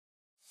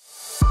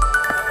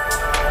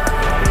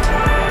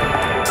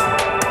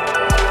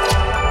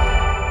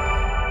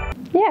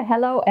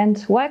hello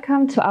and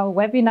welcome to our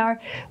webinar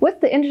with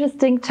the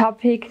interesting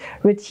topic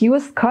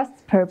Reduce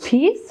Costs per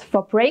Piece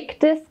for brake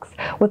discs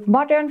with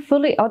modern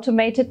fully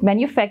automated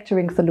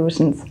manufacturing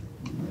solutions.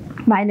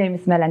 My name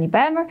is Melanie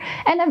Balmer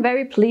and I'm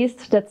very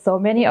pleased that so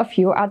many of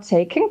you are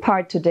taking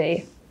part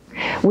today.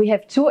 We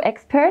have two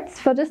experts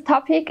for this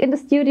topic in the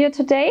studio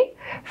today.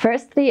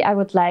 Firstly, I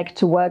would like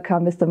to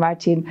welcome Mr.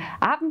 Martin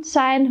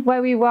Abendschein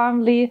very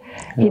warmly.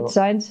 Hello. He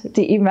joined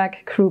the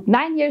EMAG group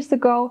 9 years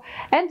ago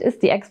and is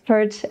the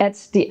expert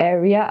at the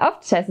area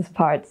of chassis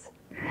parts.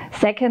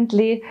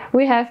 Secondly,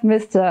 we have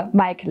Mr.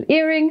 Michael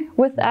Earing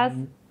with us.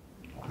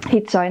 He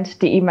joined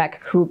the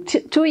EMAG group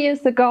 2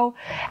 years ago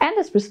and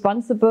is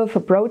responsible for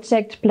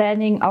project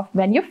planning of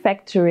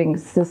manufacturing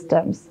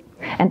systems.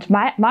 And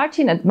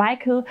Martin and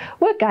Michael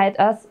will guide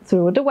us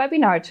through the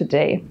webinar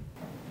today.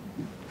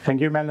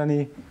 Thank you,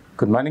 Melanie.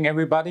 Good morning,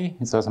 everybody.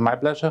 It's also my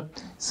pleasure.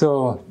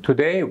 So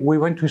today we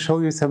want to show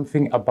you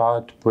something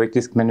about brake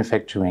disc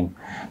manufacturing.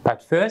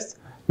 But first,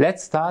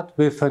 let's start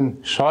with a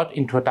short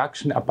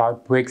introduction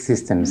about brake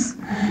systems.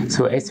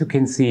 So as you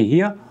can see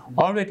here,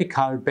 already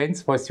Carl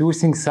Benz was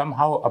using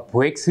somehow a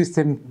brake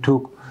system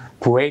to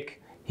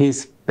brake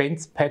his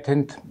Benz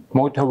patent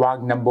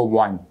Motorwagen number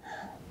 1.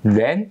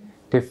 Then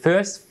the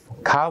first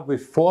car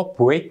with 4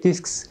 brake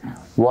discs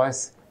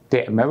was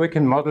the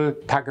American model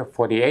Tugger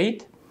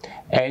 48,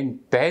 and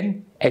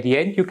then at the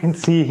end you can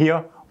see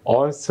here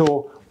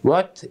also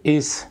what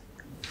is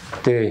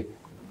the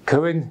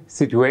current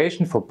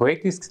situation for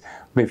brake discs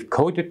with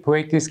coated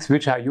brake discs,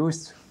 which are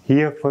used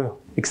here, for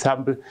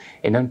example,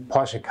 in a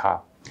Porsche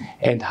car.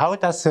 And how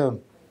does a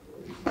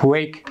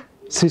brake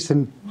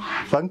system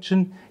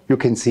function? You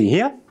can see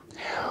here.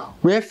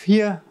 We have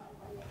here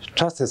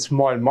just a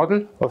small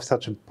model of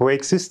such a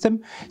brake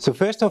system. So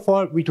first of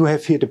all, we do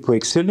have here the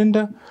brake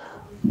cylinder,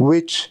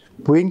 which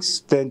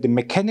brings then the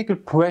mechanical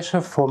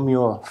pressure from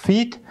your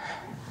feet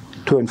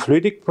to a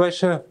fluidic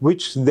pressure,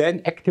 which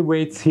then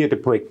activates here the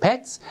brake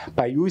pads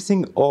by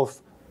using of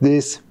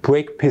these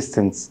brake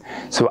pistons.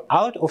 So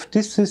out of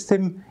this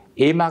system,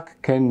 EMAG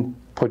can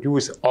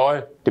produce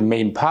all the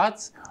main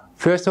parts.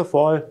 First of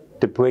all,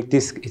 the brake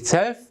disc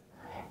itself.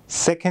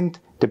 Second,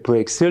 the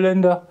brake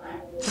cylinder.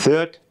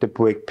 Third, the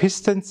brake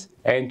pistons,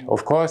 and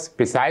of course,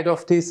 beside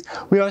of this,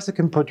 we also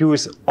can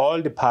produce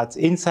all the parts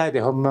inside, the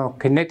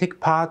homokinetic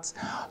parts,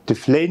 the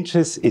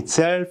flanges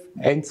itself,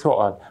 and so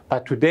on.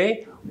 But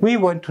today, we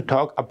want to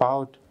talk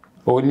about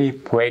only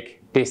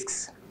brake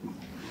discs.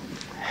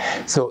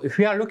 So if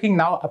we are looking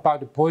now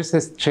about the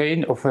process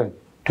chain of a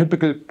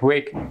typical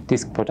brake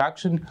disc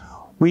production,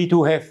 we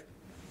do have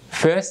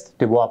first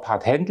the war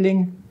part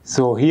handling.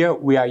 So here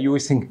we are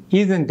using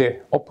either the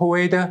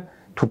operator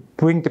to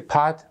bring the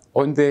part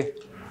on the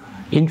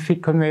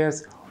in-feed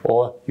conveyors,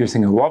 or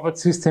using a robot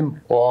system,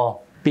 or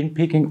bin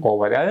picking, or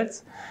what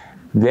else.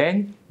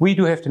 Then we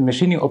do have the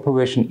machining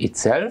operation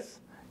itself,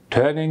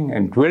 turning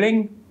and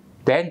drilling.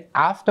 Then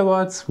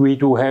afterwards we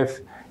do have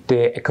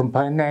the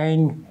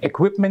accompanying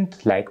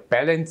equipment like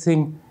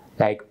balancing,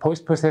 like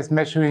post-process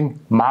measuring,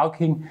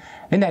 marking,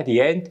 and at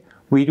the end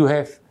we do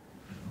have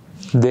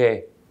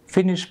the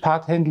finished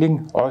part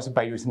handling, also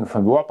by using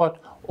a robot,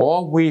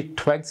 or we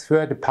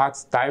transfer the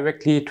parts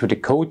directly to the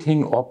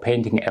coating or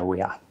painting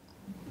area.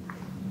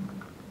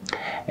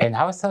 And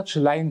how such a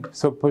line,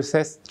 so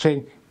process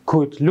chain,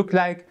 could look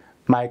like,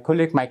 my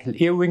colleague Michael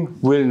Earing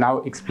will now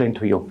explain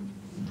to you.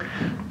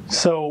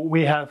 So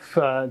we have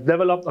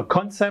developed a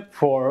concept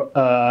for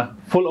a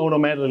full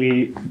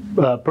automatically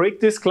brake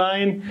disc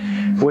line,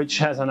 which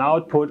has an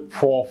output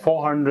for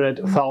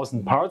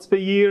 400,000 parts per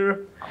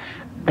year.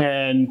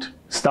 And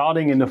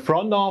starting in the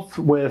front off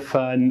with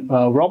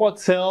a robot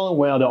cell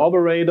where the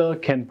operator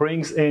can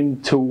bring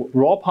in 2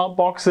 raw part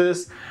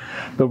boxes.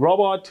 The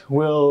robot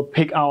will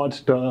pick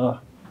out the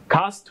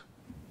cast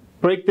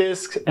brake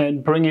disc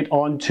and bring it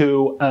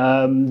onto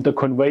the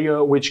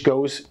conveyor, which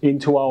goes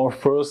into our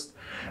first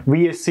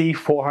VSC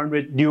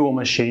 400 duo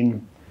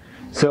machine.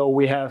 So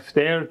we have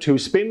there 2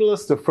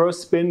 spindles. The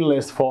first spindle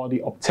is for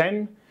the op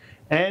 10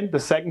 and the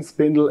second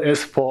spindle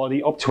is for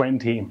the op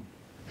 20.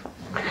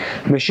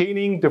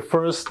 Machining the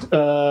first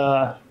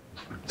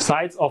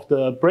sides of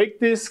the brake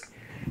disc,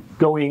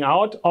 going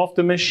out of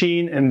the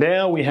machine, and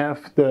there we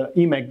have the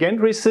EMAG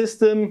gantry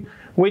system,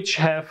 which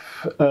have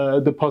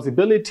the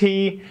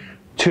possibility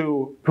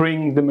to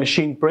bring the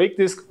machined brake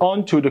disc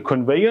onto the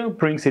conveyor,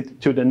 brings it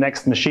to the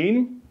next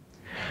machine.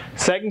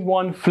 Second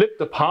one, flip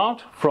the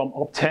part from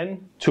op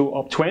 10 to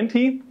op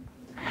 20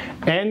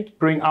 and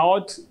bring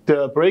out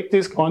the brake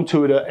disc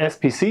onto the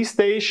SPC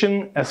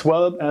station, as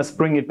well as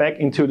bring it back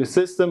into the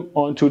system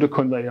onto the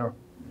conveyor.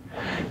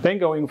 Then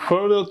going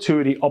further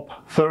to the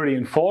op 30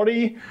 and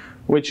 40,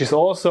 which is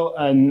also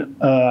an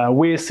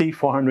VSC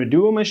 400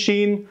 duo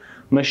machine,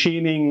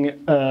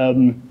 machining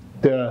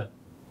the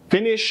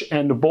finish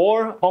and the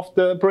bore of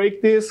the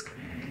brake disc,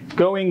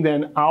 going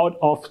then out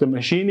of the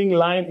machining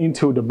line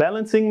into the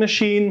balancing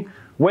machine,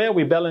 where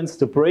we balance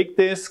the brake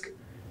disc.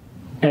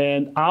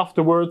 And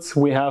afterwards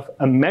we have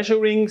a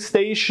measuring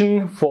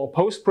station for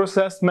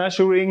post-process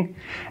measuring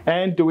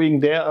and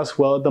doing there as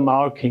well the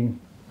marking.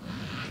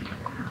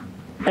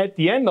 At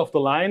the end of the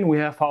line, we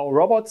have our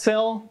robot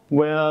cell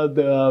where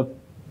the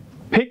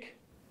pick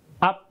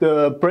up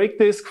the brake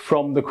disc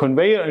from the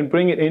conveyor and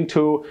bring it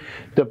into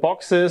the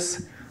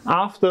boxes.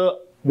 After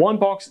one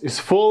box is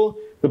full,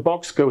 the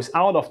box goes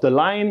out of the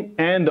line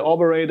and the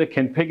operator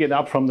can pick it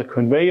up from the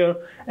conveyor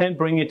and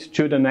bring it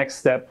to the next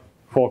step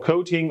for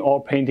coating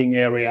or painting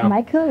area.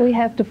 Michael, we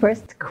have the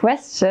first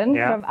question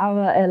from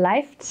our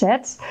live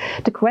chat.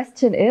 The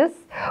question is,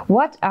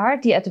 what are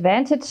the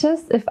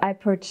advantages if I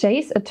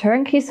purchase a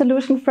turnkey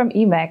solution from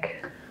EMAG?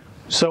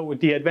 So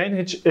the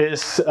advantage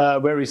is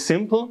very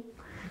simple.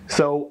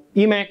 So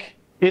EMAG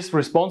is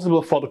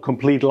responsible for the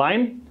complete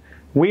line.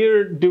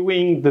 We're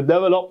doing the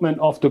development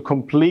of the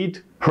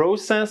complete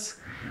process,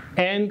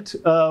 and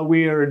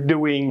we're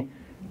doing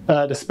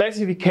the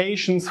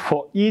specifications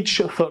for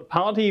each third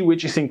party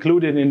which is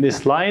included in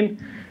this line.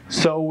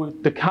 So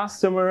the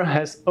customer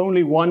has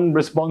only one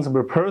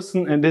responsible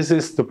person, and this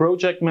is the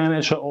project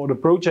manager or the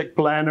project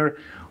planner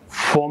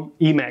from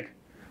EMAG.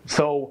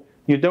 So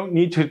you don't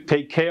need to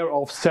take care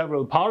of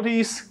several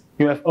parties.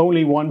 You have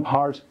only one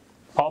partner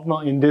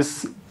in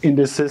this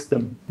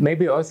system.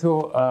 Maybe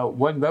also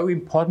one very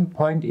important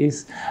point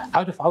is,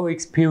 out of our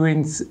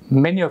experience,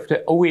 many of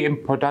the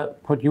OEM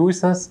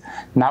producers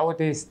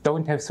nowadays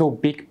don't have so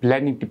big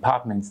planning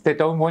departments. They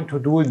don't want to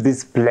do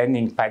this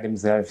planning by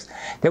themselves.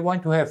 They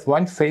want to have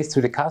one face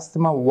to the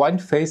customer, one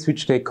face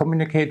which they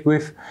communicate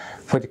with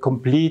for the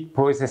complete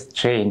process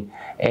chain.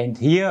 And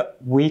here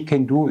we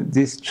can do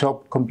this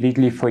job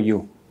completely for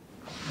you.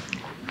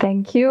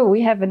 Thank you.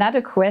 We have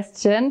another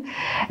question.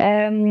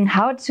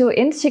 How to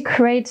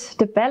integrate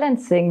the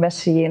balancing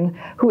machine?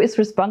 Who is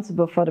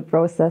responsible for the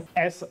process?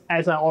 As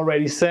I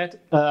already said,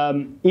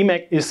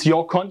 EMAG is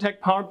your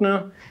contact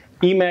partner.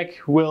 EMAG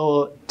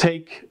will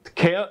take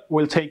care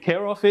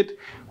of it.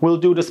 We'll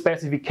do the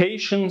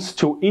specifications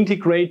to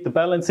integrate the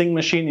balancing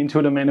machine into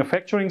the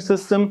manufacturing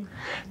system.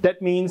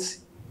 That means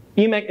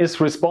EMAG is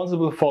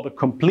responsible for the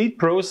complete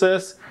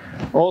process,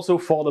 also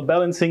for the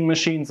balancing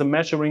machines, the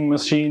measuring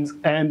machines,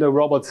 and the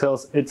robot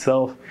cells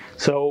itself.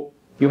 So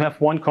you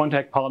have one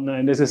contact partner,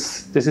 and this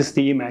is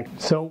the EMAG.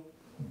 So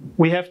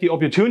we have the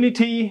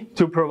opportunity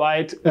to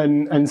provide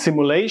a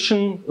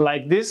simulation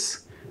like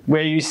this,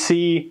 where you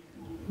see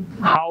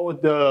how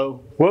the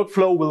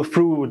workflow will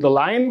through the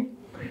line,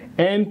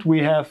 and we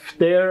have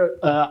there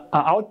an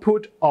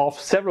output of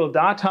several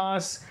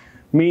datas.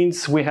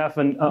 Means we have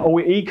an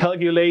OEE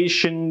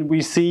calculation. We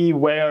see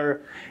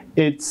where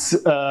it's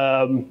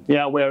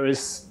where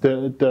is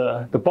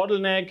the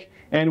bottleneck,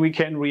 and we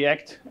can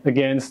react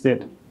against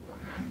it.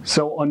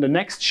 So on the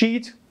next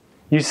sheet,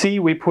 you see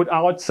we put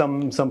out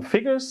some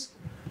figures.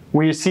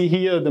 We see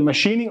here the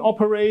machining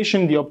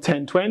operation, the op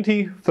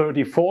 1020,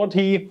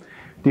 3040,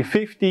 the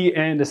 50,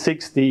 and the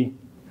 60.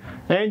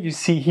 And you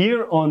see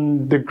here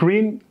on the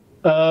green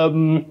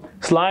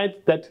slide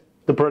that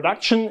the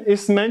production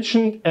is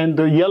mentioned, and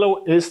the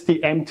yellow is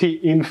the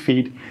empty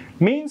in-feed.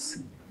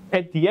 Means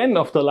at the end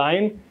of the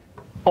line,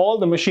 all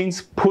the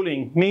machines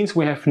pulling. Means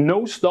we have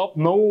no stop,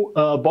 no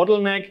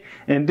bottleneck,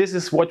 and this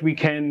is what we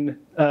can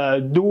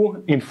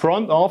do in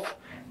front of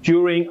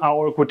during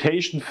our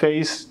quotation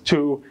phase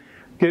to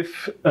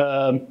give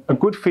a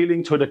good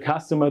feeling to the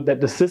customer that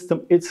the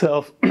system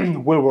itself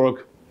will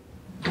work.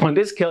 On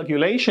this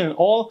calculation,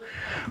 all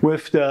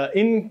with the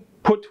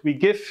input we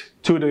give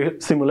to the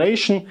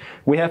simulation,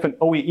 we have an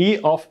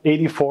OEE of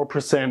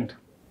 84%.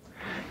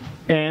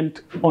 And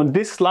on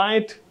this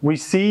slide, we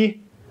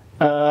see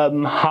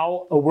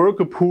how a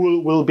worker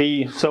pool will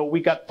be. So we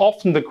got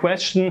often the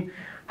question,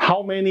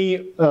 how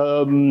many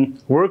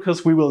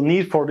workers we will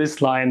need for this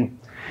line.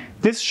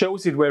 This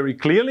shows it very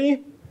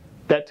clearly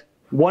that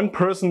one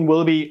person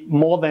will be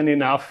more than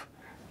enough,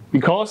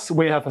 because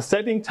we have a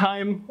setting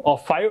time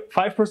of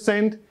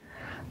 5%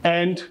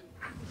 and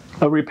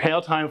a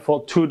repair time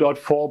for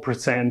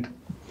 2.4%.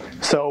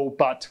 So,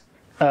 but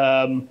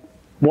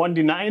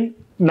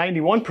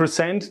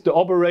 91%, the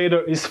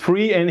operator is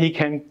free and he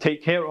can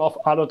take care of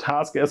other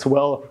tasks as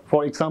well.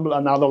 For example,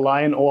 another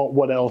line or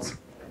what else.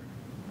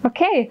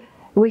 Okay,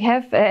 we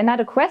have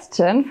another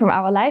question from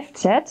our live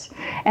chat.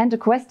 And the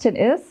question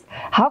is,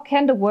 how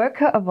can the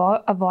worker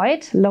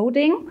avoid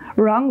loading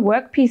wrong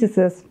work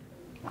pieces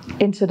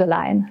into the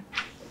line?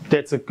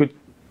 That's a good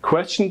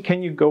question.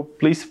 Can you go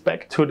please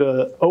back to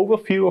the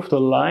overview of the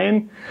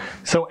line?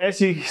 So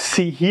as you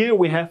see here,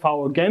 we have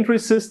our gantry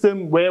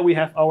system where we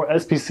have our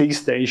SPC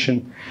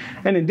station.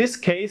 And in this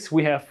case,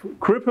 we have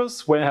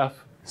grippers, we have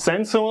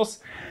sensors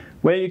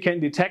where you can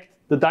detect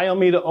the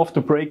diameter of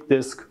the brake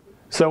disc.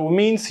 So it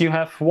means you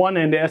have one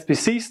in the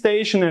SPC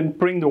station and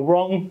bring the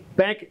wrong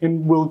back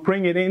and we'll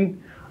bring it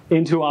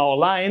into our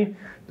line.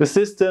 The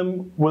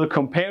system will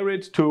compare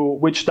it to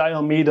which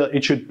diameter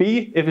it should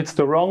be. If it's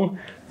the wrong,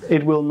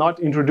 it will not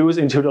introduce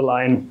into the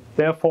line.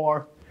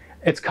 Therefore,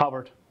 it's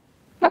covered.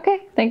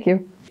 Okay, thank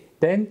you.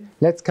 Then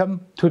let's come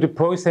to the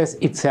process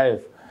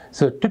itself.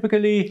 So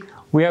typically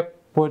we are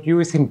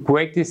producing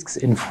brake discs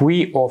in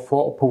 3 or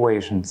 4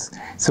 operations.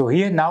 So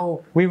here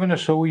now we want to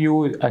show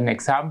you an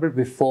example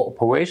with 4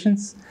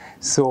 operations.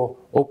 So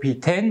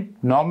OP10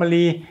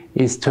 normally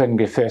is turning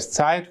the first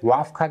side,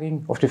 rough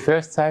cutting of the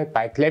first side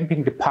by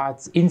clamping the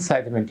parts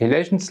inside the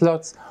ventilation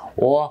slots,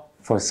 or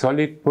for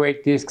solid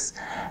brake discs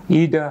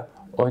either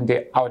on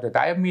the outer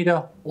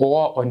diameter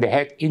or on the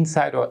head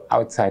inside or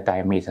outside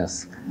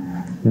diameters.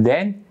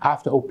 Then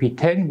after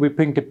OP10 we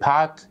bring the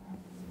part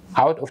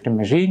out of the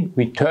machine,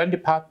 we turn the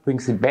part,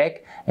 brings it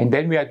back, and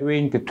then we are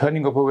doing the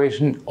turning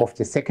operation of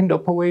the second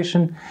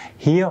operation.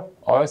 Here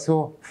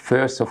also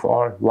first of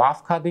all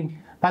rough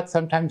cutting, but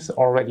sometimes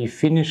already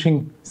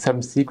finishing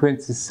some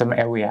sequences, some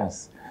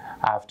areas.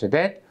 After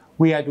that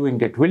we are doing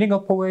the drilling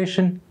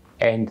operation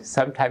and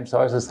sometimes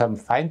also some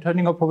fine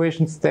turning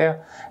operations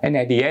there, and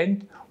at the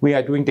end we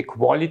are doing the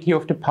quality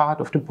of the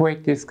part of the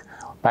brake disc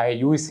by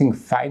using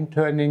fine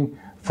turning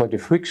for the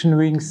friction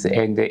rings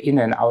and the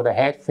inner and outer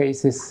head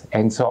faces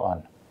and so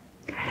on.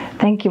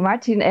 Thank you,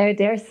 Martin.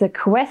 There's a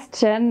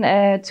question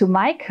to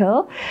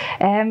Michael,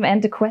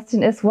 and the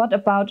question is, what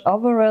about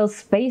overall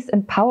space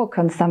and power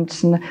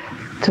consumption,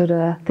 to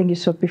the thing you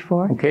showed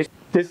before? Okay,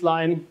 this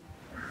line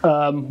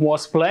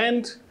was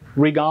planned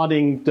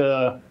regarding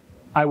the,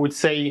 I would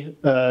say,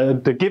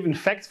 the given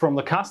facts from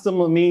the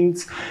customer.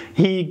 Means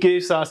he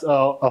gives us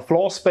a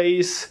floor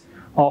space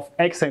of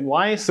X and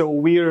Y, so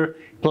we're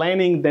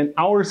planning then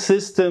our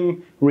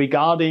system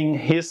regarding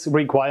his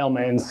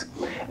requirements.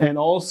 And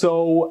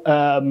also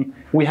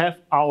we have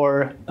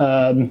our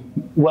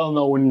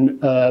well-known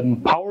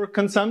power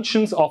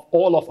consumptions of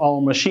all of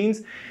our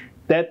machines,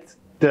 that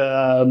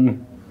the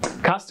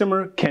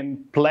customer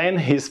can plan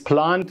his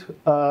plant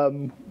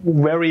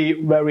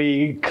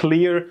very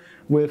clear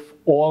with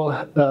all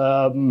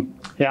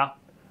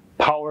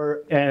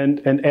power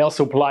and air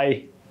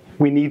supply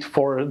we need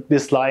for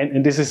this line,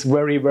 and this is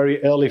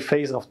very early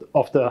phase of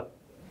the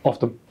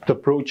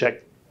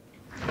project.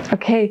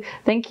 Okay,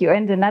 thank you.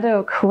 And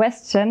another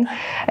question,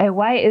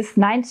 why is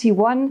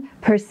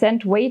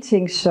 91%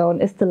 waiting shown?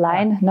 Is the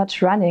line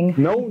not running?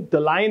 No, the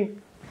line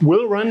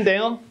will run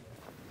there,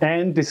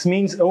 and this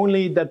means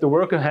only that the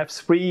worker has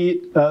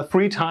free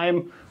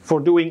time for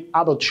doing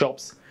other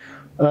jobs.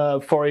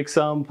 For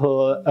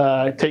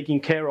example, taking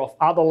care of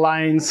other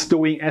lines,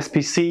 doing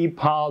SPC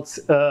parts,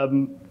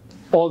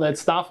 all that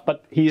stuff,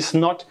 but he's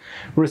not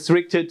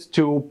restricted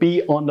to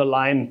be on the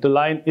line. The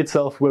line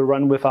itself will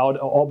run without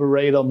an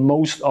operator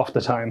most of the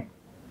time.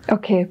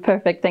 Okay,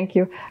 perfect, thank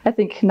you. I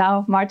think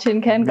now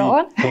Martin can go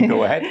on. Can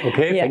go ahead,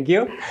 okay, Yeah. Thank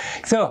you.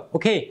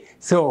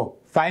 So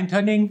fine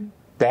tuning,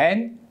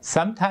 then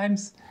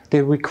sometimes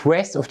the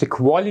request of the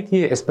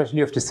quality,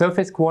 especially of the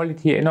surface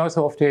quality and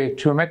also of the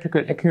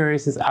geometrical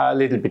accuracies, are a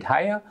little bit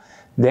higher.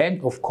 Then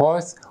of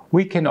course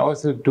we can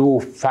also do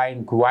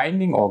fine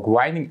grinding or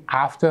grinding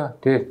after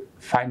the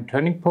fine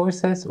turning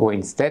process, or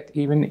instead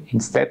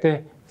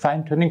the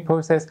fine turning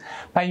process,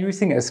 by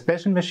using a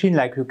special machine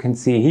like you can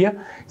see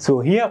here.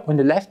 So here on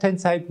the left hand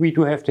side we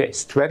do have the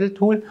straddle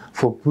tool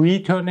for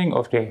pre-turning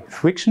of the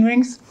friction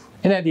rings,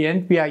 and at the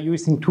end we are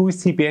using 2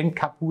 CBN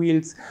cup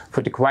wheels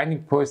for the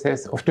grinding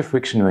process of the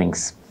friction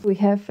rings. We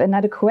have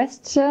another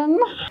question.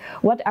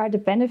 What are the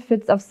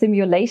benefits of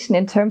simulation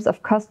in terms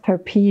of cost per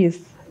piece?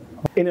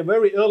 In a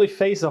very early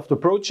phase of the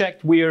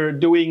project, we are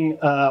doing,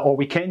 or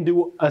we can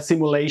do a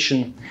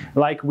simulation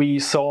like we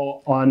saw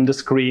on the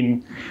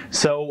screen.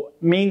 So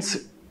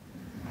means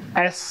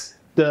as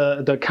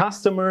the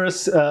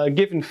customer's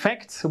given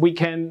facts, we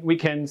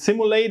can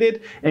simulate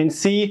it and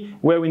see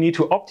where we need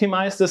to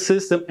optimize the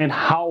system and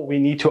how we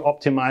need to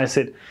optimize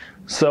it.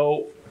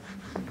 So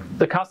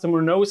the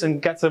customer knows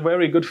and gets a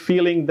very good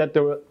feeling that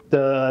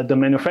the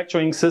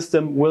manufacturing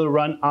system will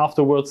run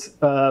afterwards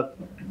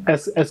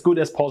as good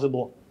as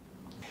possible.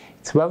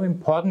 It's very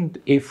important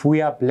if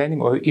we are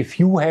planning, or if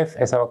you have,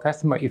 as our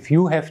customer, if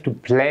you have to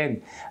plan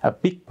a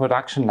big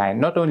production line,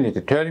 not only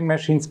the turning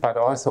machines but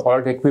also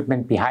all the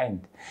equipment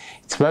behind.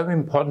 It's very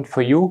important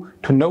for you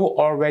to know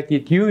already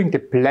during the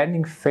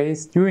planning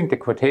phase, during the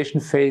quotation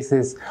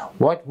phases,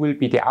 what will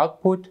be the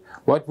output,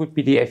 what would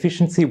be the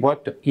efficiency,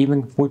 what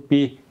even would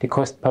be the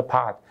cost per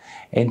part.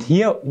 And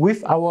here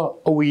with our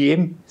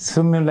OEM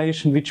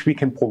simulation, which we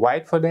can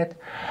provide for that,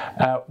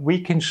 we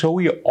can show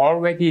you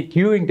already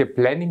during the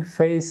planning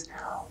phase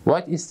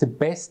what is the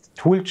best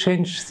tool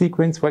change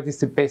sequence, what is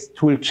the best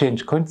tool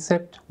change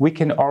concept. We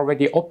can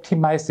already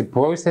optimize the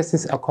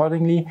processes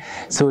accordingly,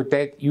 so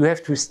that you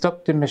have to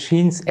stop the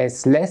machines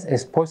as less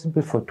as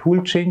possible for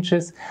tool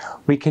changes.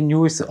 We can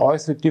use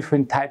also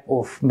different type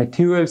of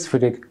materials for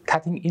the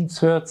cutting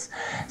inserts,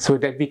 so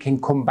that we can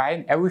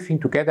combine everything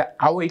together,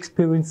 our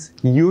experience,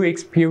 your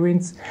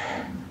experience,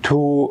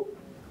 to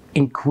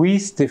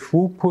increase the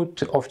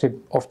throughput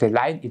of the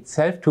line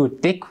itself, to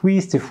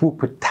decrease the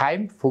throughput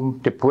time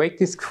from the brake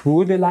disc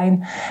through the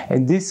line,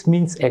 and this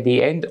means at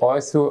the end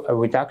also a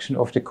reduction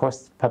of the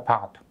cost per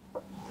part.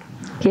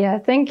 Yeah,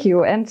 thank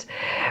you. And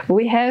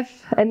we have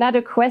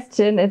another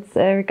question. It's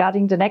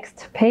regarding the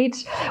next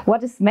page.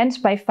 What is meant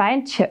by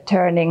fine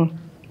turning?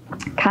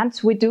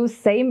 Can't we do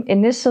same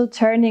initial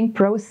turning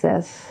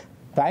process?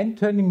 Fine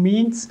turning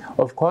means,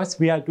 of course,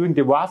 we are doing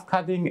the wave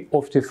cutting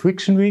of the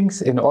friction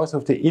rings and also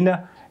of the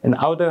inner and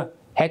outer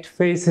head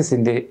faces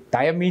and the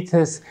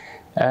diameters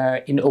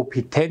in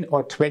OP10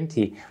 or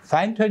 20.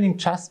 Fine turning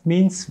just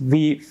means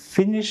we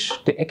finish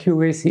the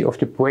accuracy of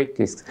the brake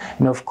discs.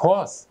 And of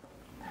course,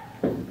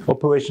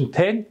 operation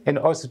 10 and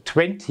also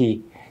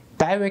 20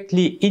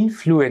 directly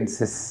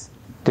influences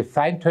the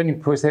fine turning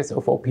process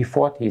of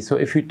OP40. So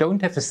if you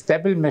don't have a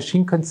stable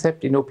machine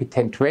concept in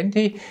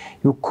OP10-20,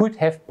 you could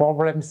have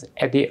problems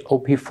at the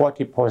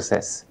OP40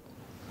 process.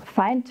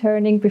 Fine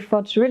turning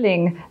before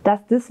drilling,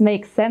 does this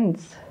make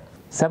sense?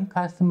 Some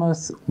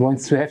customers want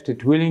to have the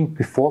drilling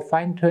before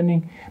fine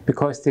turning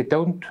because they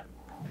don't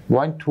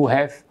want to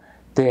have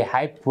the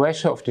high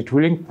pressure of the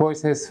drilling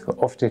process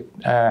of the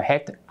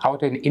head,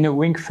 outer and inner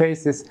wing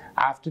faces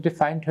after the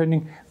fine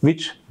turning,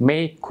 which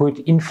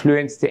could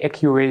influence the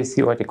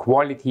accuracy or the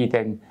quality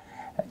then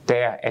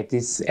there at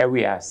these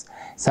areas.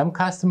 Some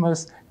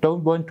customers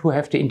don't want to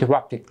have the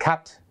interrupted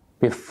cut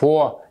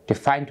before the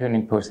fine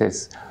turning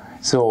process.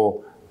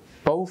 So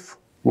both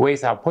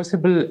ways are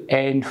possible,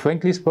 and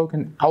frankly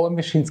spoken, our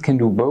machines can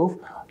do both.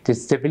 The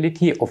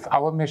stability of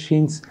our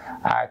machines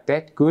are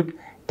that good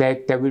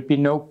that there will be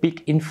no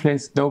big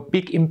influence, no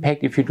big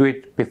impact if you do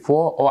it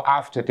before or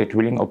after the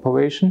drilling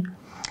operation.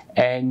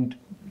 And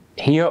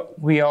here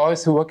we are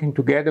also working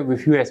together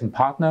with you as a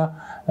partner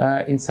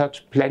in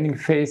such planning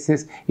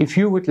phases. If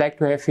you would like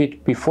to have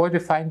it before the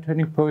fine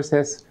tuning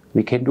process,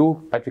 we can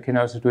do, but we can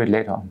also do it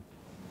later on.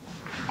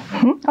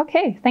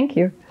 Okay, thank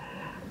you.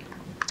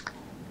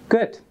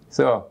 Good.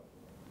 So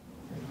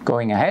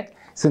going ahead.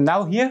 So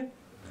now here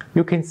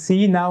you can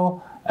see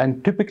now a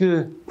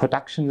typical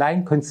production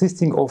line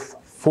consisting of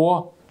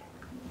 4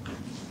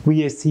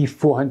 VSC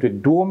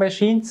 400 duo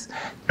machines.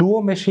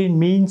 Duo machine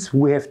means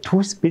we have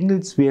 2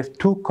 spindles, we have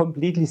 2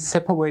 completely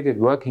separated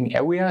working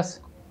areas.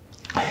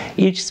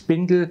 Each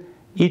spindle,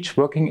 each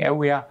working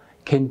area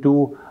can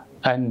do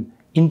an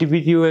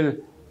individual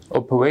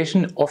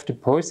operation of the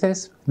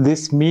process.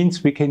 This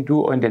means we can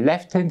do on the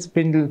left hand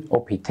spindle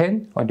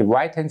OP10, on the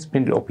right hand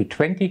spindle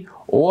OP20,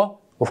 or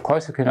of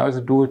course you can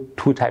also do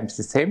 2 times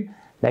the same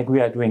like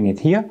we are doing it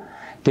here.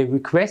 The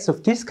request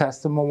of this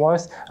customer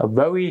was a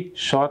very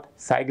short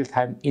cycle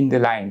time in the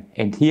line,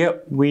 and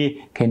here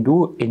we can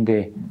do in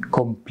the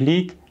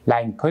complete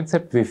line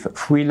concept with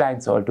 3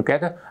 lines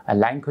altogether a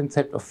line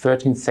concept of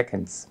 13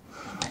 seconds.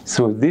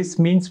 So this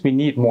means we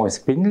need more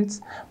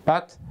spindles,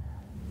 but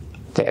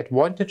the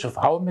advantage of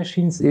our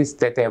machines is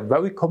that they are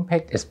very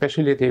compact,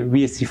 especially the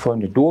VSC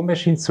 400 duo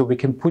machines, so we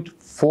can put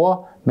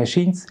 4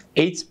 machines,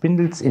 8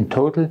 spindles in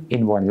total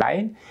in one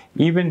line,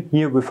 even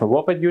here with a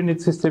robot unit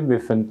system,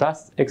 with a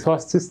dust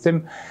exhaust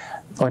system,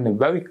 on a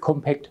very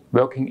compact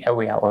working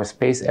area or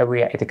space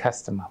area at the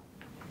customer.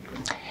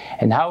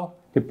 And how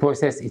the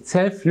process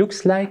itself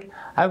looks like,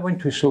 I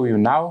want to show you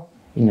now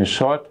in a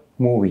short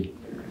movie.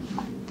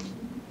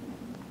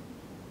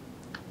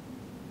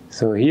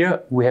 So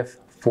here we have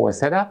 4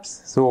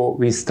 setups. So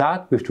we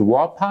start with the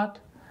raw part,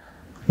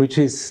 which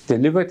is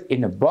delivered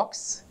in a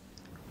box.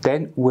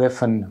 Then we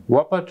have a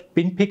robot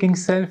bin picking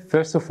cell.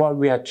 First of all,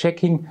 we are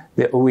checking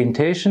the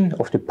orientation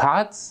of the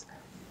parts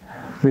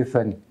with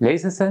a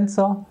laser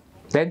sensor.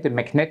 Then the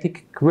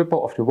magnetic gripper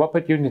of the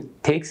robot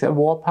unit takes a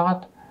raw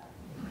part,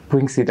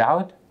 brings it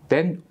out.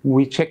 Then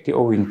we check the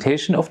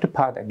orientation of the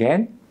part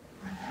again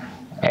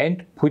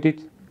and put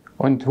it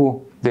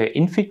onto the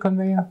infeed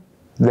conveyor.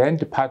 Then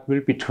the part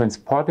will be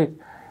transported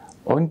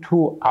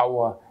onto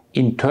our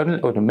internal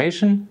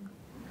automation.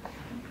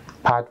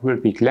 Part will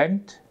be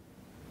clamped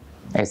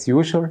as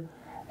usual,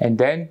 and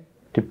then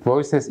the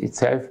process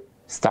itself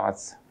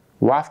starts.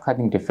 Wave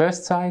cutting the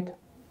first side,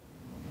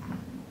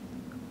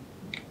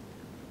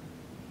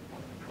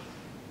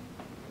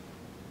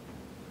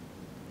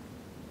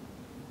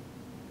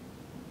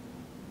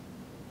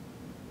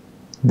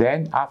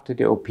 then after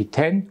the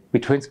OP10 we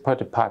transport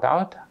the part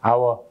out.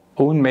 Our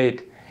own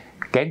made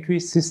gantry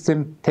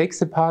system takes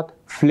the part,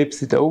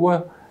 flips it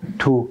over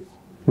to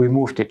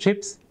remove the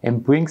chips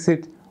and brings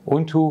it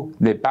onto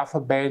the buffer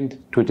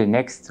band to the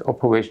next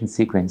operation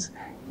sequence.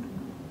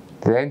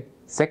 Then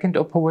second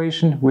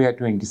operation we are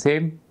doing the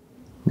same.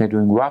 We are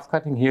doing wave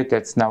cutting here.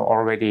 That's now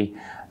already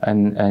a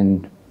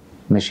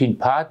machine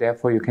part,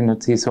 therefore you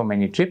cannot see so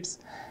many chips.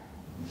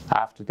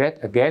 After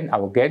that again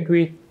our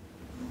gantry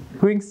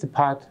brings the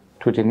part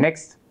to the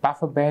next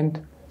buffer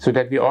band, so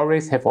that we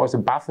always have also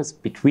buffers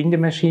between the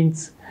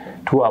machines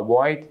to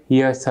avoid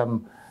here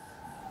some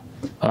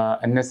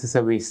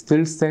unnecessary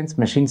still stands,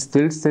 machine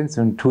still stands,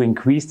 and to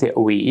increase the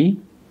OEE.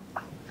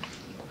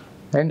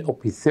 Then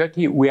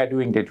OP30 we are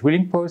doing the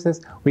drilling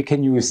process. We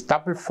can use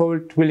double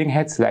fold drilling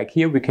heads like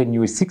here, we can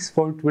use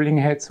 6-fold drilling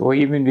heads, or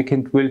even we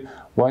can drill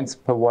once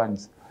per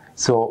once.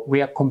 So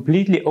we are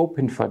completely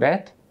open for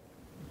that.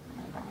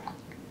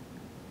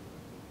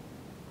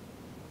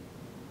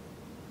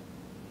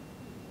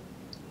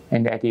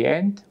 And at the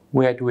end,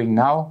 we are doing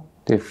now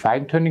the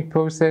fine tuning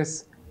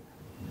process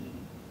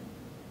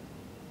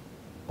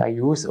by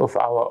use of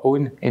our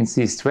own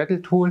NC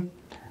straddle tool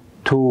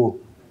to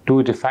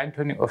do the fine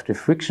tuning of the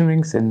friction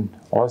rings and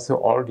also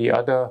all the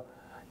other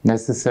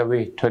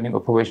necessary turning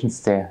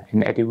operations there.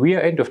 And at the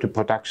rear end of the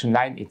production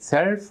line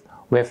itself,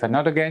 we have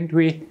another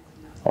gantry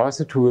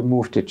also to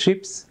remove the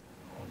chips,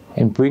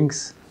 and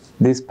brings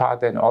this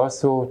part then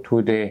also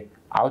to the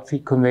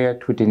outfeed conveyor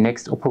to the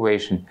next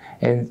operation.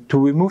 And to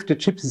remove the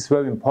chips is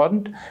very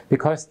important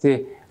because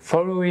the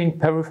following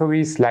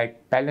peripheries like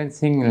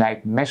balancing,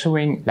 like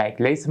measuring, like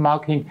laser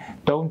marking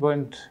don't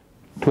want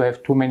to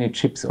have too many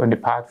chips on the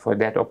part for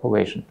that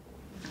operation.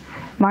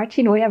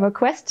 Martin, we have a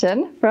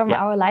question from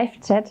our live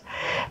chat.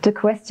 The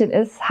question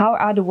is, how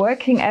are the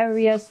working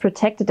areas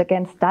protected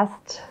against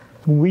dust?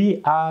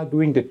 We are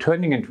doing the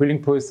turning and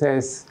drilling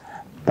process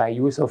by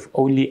use of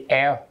only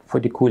air for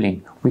the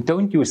cooling. We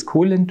don't use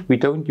coolant, we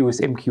don't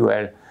use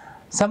MQL.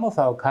 Some of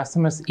our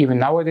customers, even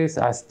nowadays,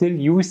 are still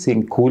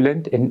using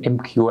coolant and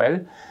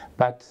MQL,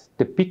 but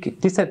the big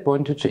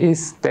disadvantage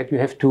is that you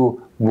have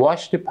to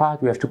wash the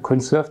part, you have to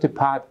conserve the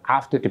part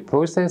after the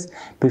process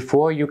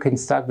before you can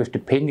start with the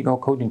painting or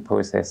coating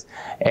process.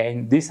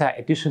 And these are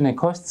additional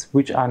costs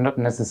which are not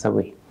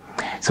necessary.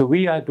 So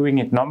we are doing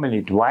it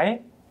normally dry.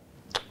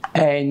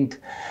 And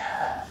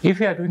if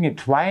you are doing it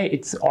dry,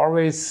 it's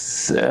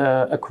always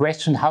a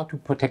question how to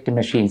protect the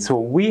machine. So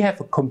we have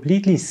a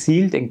completely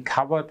sealed and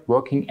covered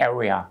working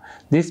area.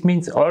 This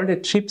means all the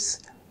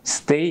chips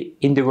stay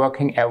in the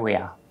working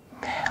area.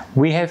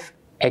 We have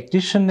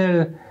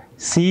additional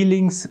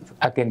sealings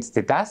against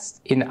the dust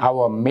in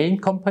our main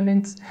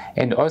components,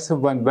 and also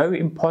one very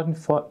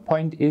important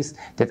point is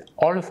that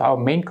all of our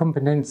main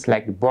components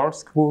like the ball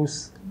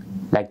screws,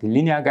 like the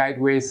linear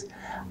guideways,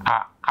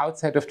 are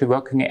outside of the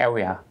working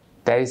area.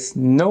 There is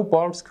no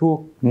ball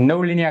screw, no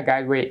linear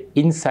guideway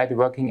inside the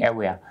working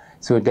area.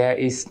 So there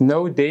is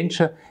no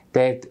danger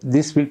that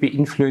this will be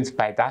influenced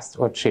by dust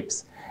or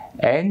chips.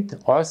 And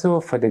also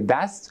for the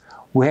dust,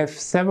 we have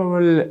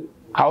several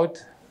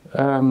outlets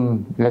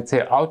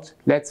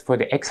for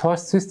the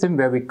exhaust system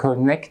where we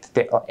connect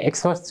the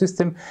exhaust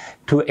system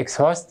to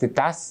exhaust the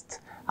dust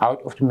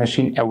out of the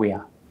machine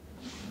area.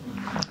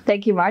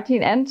 Thank you,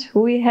 Martin. And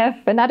we have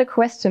another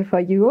question for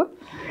you.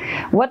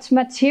 What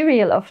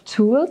material of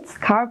tools,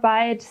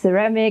 carbide,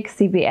 ceramic,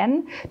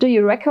 CBN, do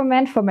you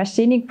recommend for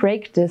machining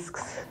brake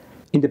discs?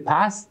 In the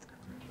past,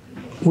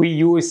 we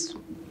used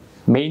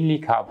mainly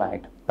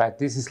carbide, but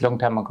this is a long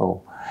time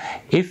ago.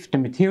 If the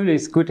material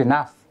is good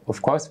enough,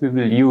 of course we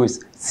will use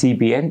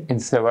CBN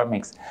and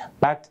ceramics,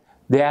 but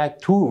there are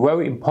two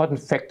very important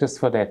factors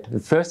for that.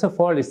 First of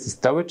all is the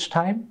storage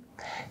time.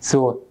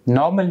 So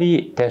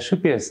normally there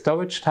should be a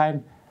storage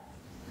time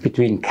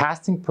between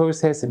casting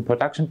process and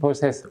production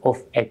process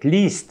of at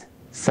least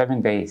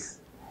 7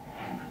 days.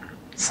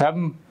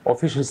 Some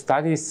official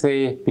studies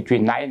say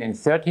between 9 and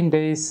 13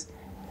 days.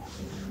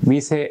 We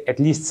say at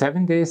least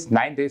 7 days.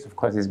 9 days of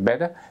course is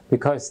better,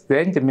 because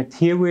then the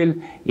material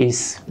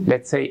is,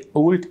 let's say,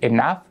 old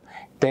enough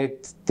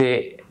that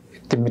the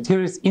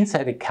materials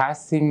inside the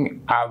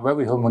casting are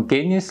very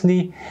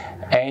homogeneously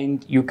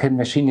and you can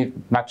machine it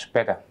much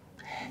better.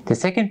 The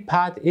second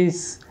part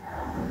is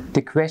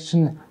the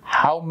question,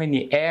 how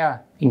many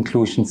air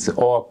inclusions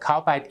or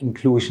carbide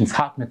inclusions,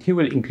 hard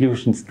material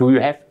inclusions do you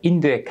have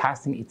in the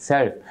casting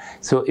itself?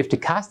 So if the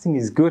casting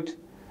is good,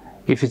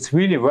 if it's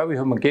really very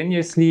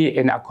homogeneously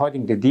and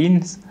according to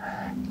DINs,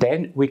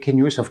 then we can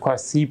use, of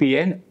course,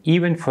 CBN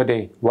even for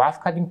the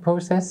rough cutting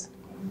process.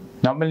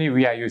 Normally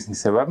we are using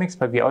ceramics,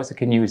 but we also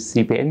can use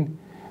CBN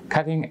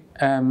cutting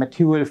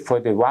material for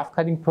the rough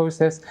cutting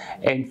process,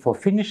 and for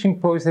finishing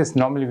process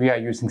normally we are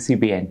using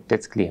CBN,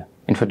 that's clear.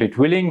 And for the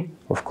drilling,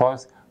 of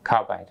course,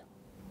 carbide.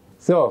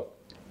 So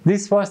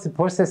this was the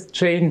process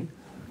chain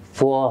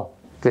for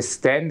the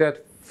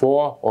standard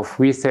 4 or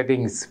 3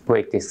 settings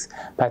brake discs.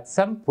 But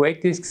some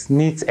brake discs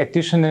needs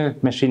additional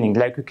machining,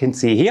 like you can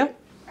see here.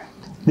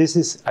 This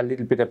is a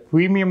little bit a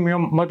premium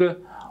model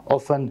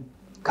of a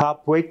car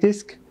brake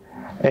disc.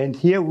 And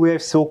here we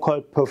have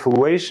so-called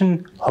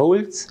perforation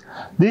holes.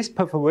 These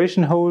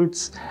perforation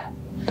holes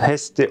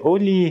has the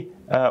only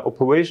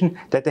operation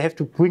that they have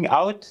to bring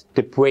out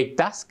the brake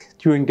dust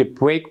during the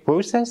brake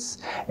process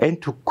and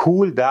to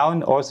cool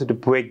down also the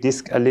brake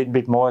disc a little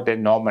bit more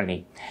than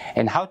normally.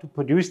 And how to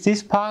produce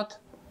this part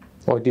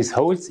or these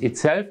holes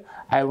itself,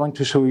 I want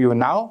to show you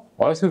now,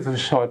 also with a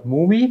short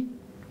movie.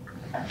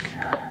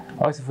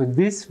 Also for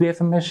this we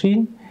have a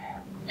machine.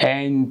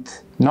 And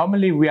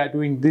normally we are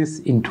doing this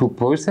in 2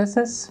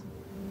 processes.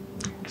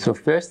 So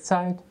first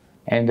side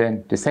and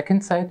then the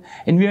second side.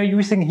 And we are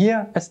using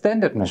here a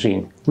standard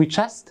machine. We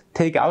just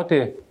take out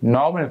the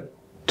normal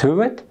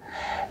turret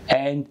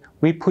and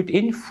we put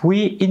in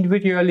 3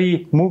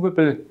 individually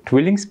movable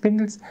drilling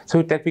spindles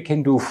so that we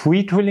can do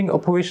 3 drilling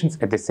operations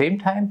at the same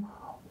time,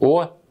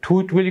 or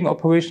 2 drilling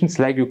operations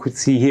like you could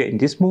see here in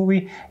this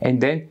movie,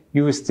 and then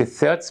use the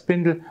 3rd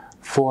spindle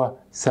for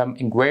some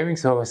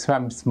engravings or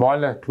some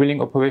smaller drilling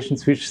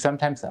operations, which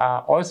sometimes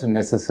are also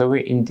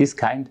necessary in this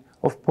kind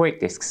of brake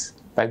discs.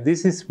 but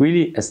this is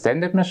really a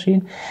standard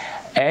machine.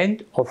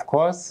 And of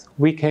course,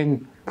 we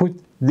can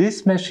put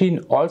this machine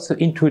also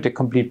into the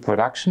complete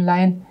production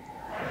line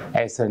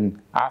as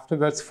an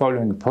afterwards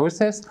following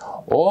process,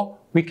 or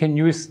we can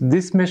use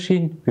this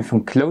machine with a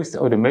closed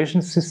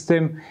automation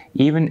system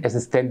even as a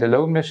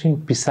standalone machine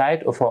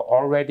beside of our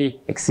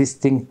already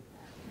existing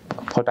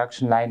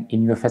production line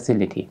in your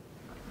facility.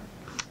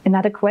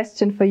 Another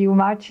question for you,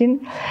 Martin.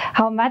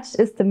 How much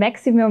is the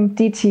maximum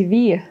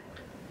DTV?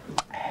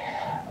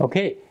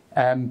 Okay,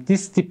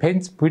 this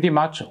depends pretty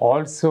much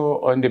also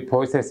on the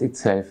process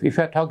itself. If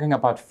we're talking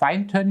about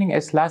fine turning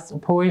as last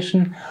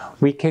operation,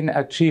 we can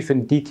achieve a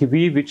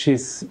DTV which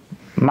is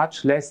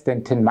much less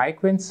than 10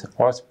 microns,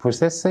 also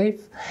process safe.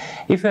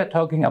 If we're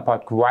talking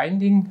about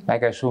grinding,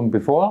 like I shown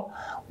before,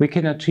 we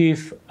can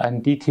achieve a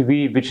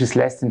DTV which is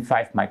less than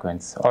 5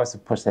 microns, also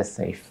process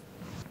safe.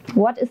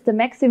 What is the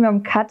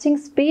maximum cutting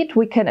speed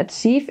we can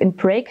achieve in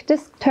brake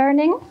disc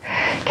turning?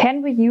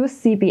 Can we use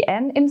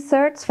CBN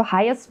inserts for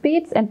higher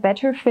speeds and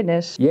better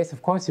finish? Yes,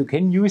 of course, you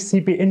can use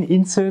CBN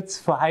inserts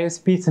for higher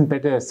speeds and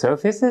better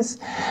surfaces.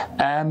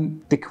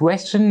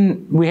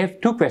 We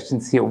have two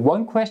questions here.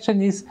 One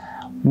question is,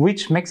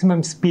 which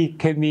maximum speed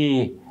can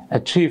we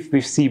achieve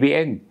with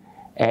CBN?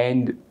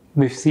 And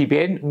with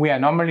CBN, we are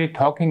normally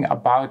talking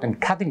about a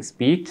cutting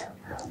speed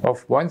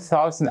of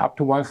 1000 up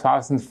to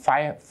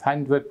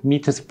 1500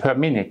 meters per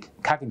minute,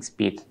 cutting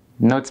speed,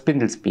 not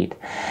spindle speed.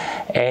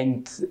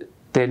 And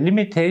the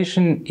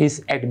limitation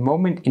is at the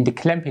moment in the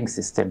clamping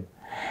system.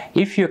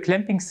 If your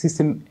clamping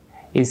system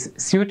is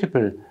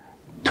suitable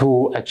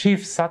to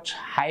achieve such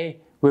high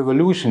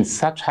revolutions,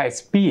 such high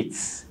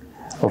speeds,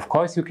 of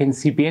course you can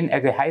CBN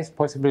at the highest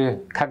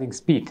possible cutting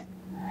speed.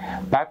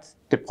 But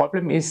the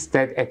problem is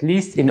that at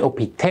least in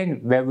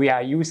OP10, where we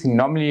are using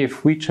normally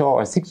 3-jaw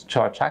or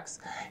 6-jaw chucks,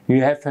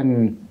 you have a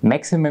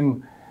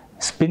maximum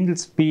spindle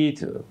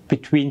speed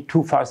between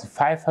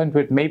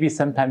 2500, maybe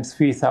sometimes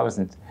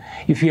 3000.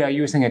 If you are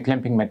using a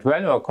clamping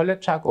Madwell or a collar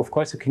chuck, of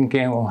course you can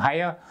go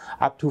higher,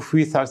 up to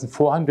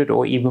 3400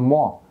 or even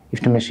more,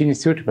 if the machine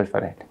is suitable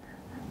for that.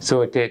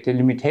 So the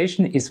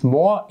limitation is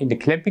more in the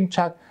clamping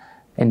chuck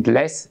and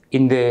less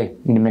in the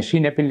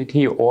machine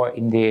ability or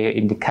in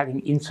the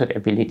cutting insert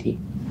ability.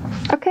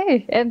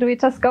 Okay, and we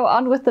just go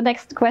on with the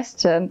next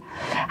question.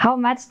 How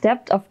much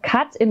depth of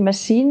cut in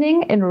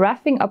machining in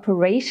roughing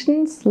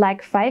operations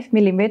like 5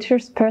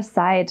 millimeters per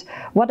side?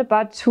 What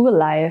about tool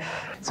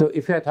life? So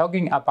if you are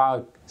talking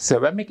about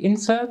ceramic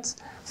inserts,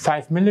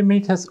 5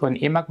 millimeters on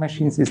EMAG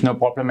machines is no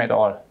problem at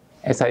all.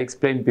 As I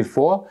explained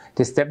before,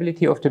 the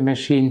stability of the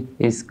machine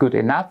is good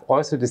enough.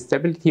 Also, the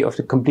stability of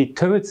the complete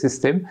turret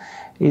system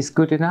is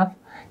good enough.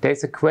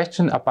 There's a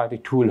question about the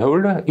tool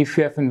holder. If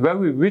you have a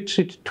very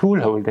rigid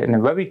tool holder and a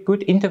very good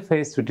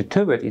interface to the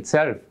turret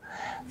itself,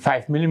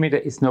 5 millimeter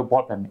is no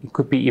problem. It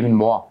could be even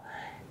more.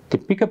 The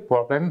bigger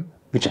problem,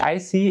 which I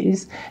see,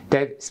 is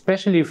that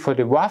especially for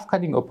the rough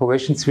cutting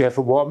operations, you have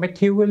a raw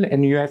material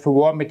and you have a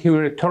raw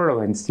material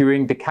tolerance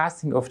during the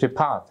casting of the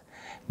part.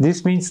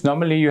 This means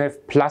normally you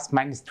have plus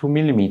minus 2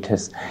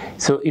 millimeters.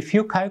 So if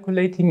you're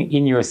calculating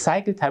in your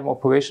cycle time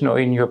operation or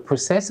in your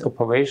process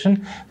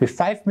operation with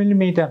 5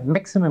 millimeter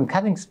maximum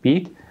cutting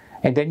speed,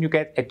 and then you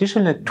get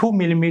additional 2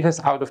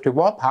 millimeters out of the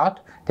raw part,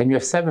 then you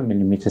have 7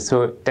 millimeters.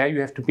 So there you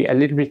have to be a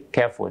little bit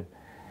careful.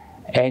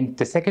 And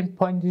the second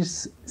point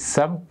is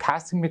some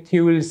casting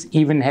materials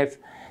even have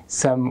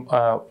some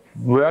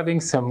wording,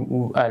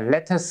 some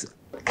letters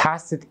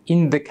casted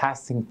in the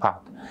casting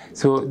part.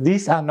 So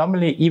these are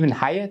normally even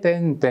higher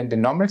than the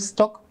normal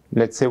stock,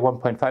 let's say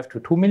 1.5 to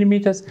 2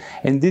 millimeters,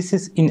 and this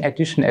is in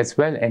addition as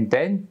well. And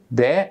then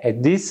there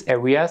at these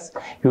areas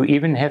you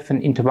even have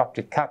an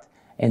interrupted cut,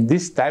 and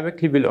this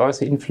directly will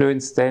also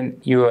influence then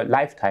your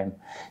lifetime.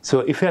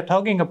 So if you're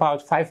talking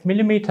about 5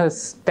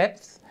 millimeters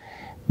depth,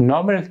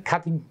 normal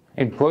cutting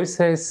and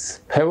process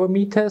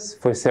parameters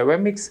for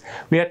ceramics,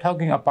 we are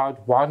talking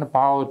about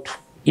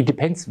it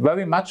depends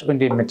very much on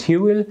the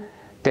material.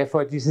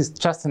 Therefore, this is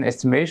just an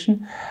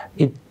estimation.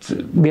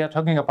 We are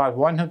talking about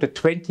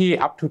 120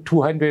 up to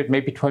 200,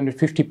 maybe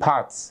 250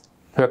 parts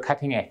per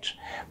cutting edge.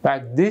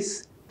 But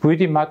this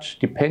pretty much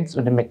depends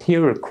on the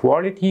material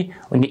quality,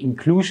 on the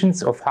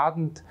inclusions of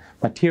hardened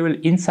material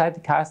inside the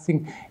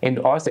casting, and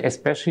also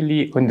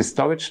especially on the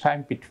storage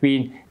time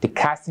between the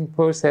casting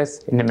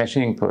process and the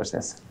machining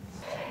process.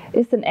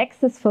 Is an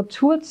access for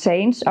tool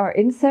change or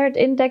insert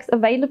index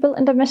available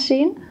in the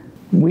machine?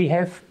 We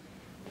have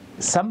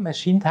some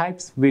machine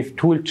types with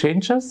tool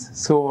changers,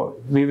 so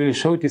we will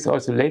show this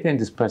also later in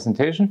this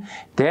presentation.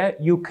 There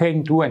you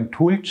can do a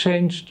tool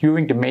change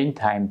during the main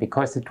time,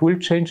 because the tool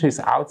change is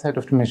outside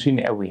of the machine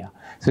area.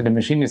 So the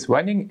machine is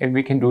running and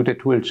we can do the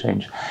tool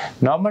change.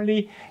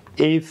 Normally,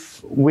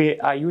 if we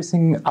are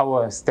using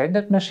our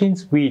standard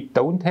machines, we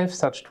don't have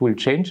such tool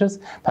changes,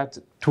 but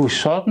to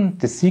shorten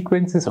the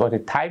sequences or the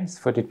times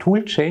for the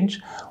tool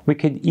change, we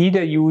can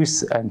either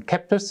use a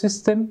captor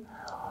system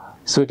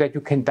so that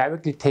you can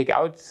directly take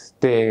out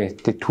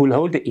the tool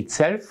holder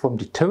itself from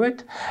the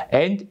turret,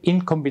 and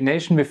in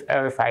combination with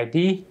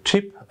RFID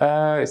chip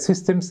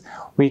systems,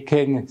 we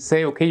can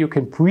say, okay, you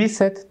can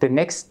preset the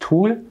next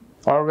tool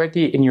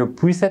already in your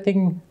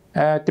presetting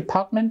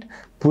department,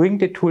 bring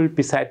the tool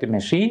beside the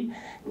machine,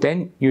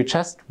 then you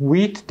just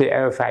read the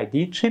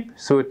RFID chip,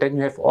 so then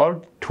you have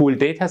all tool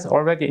data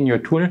already in your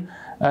tool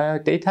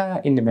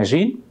data in the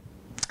machine,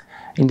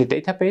 in the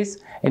database,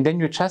 and then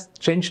you just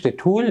change the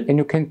tool and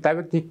you can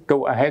directly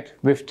go ahead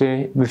with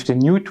the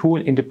new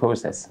tool in the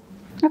process.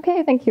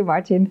 Okay, thank you,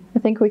 Martin. I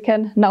think we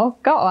can now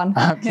go on.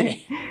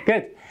 Okay,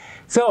 good.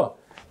 So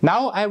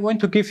now I want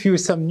to give you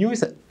some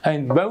news,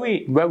 and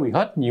very, very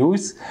hot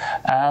news.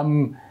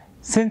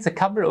 Since a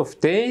couple of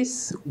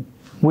days,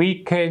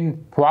 we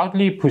can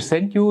proudly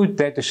present you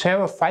that the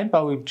Scherer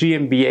Feinbau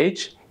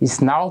GmbH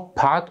is now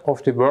part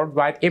of the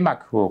worldwide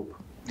EMAG group.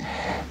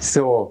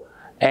 So,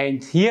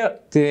 and here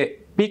the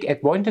big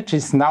advantage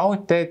is now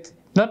that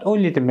not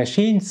only the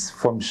machines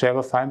from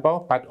Scherer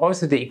Feinbau, but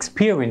also the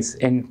experience,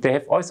 and they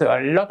have also a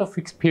lot of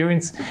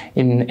experience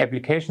in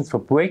applications for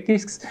brake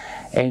discs,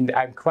 and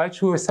I'm quite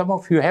sure some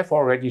of you have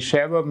already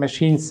Scherer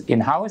machines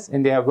in-house,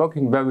 and they are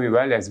working very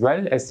well as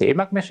the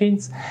EMAG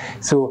machines.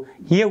 So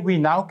here we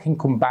now can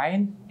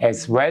combine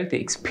as well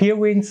the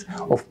experience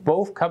of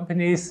both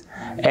companies,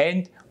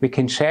 and we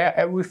can share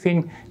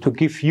everything to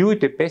give you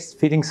the best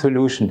fitting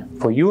solution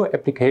for your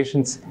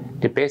applications,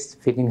 the best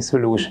fitting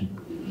solution.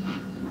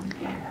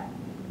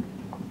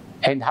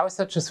 And how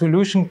such a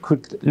solution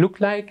could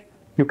look like,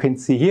 you can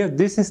see here,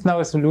 this is now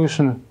a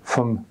solution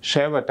from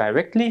Scherer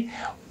directly,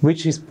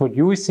 which is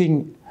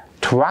producing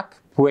truck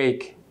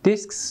brake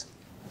discs,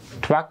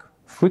 truck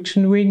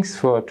friction rings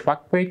for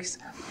truck brakes.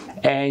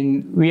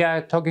 And we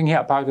are talking here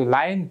about a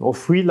line or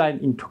three line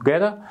in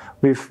together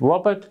with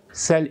robot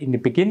cell in the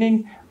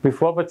beginning,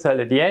 with robot cell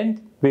at the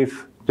end,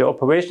 with the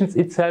operations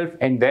itself,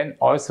 and then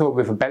also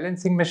with a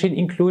balancing machine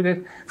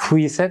included,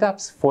 3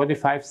 setups,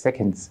 45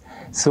 seconds.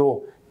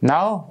 So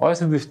now,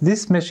 also with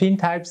these machine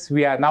types,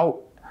 we are now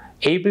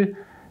able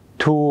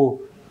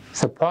to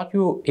support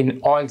you in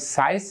all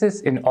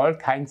sizes, in all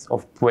kinds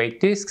of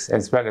brake discs,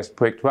 as well as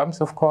brake drums,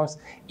 of course.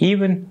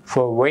 Even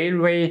for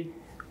railway,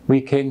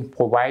 we can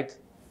provide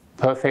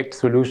perfect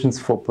solutions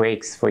for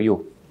brakes for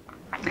you.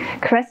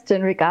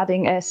 Question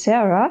regarding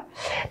Scherer.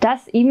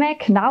 Does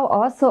EMAG now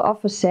also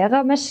offer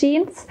Scherer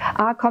machines?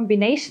 Are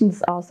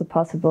combinations also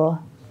possible?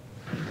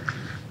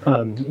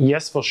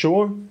 Yes, for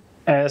sure.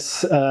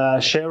 As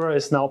Scherer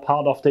is now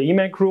part of the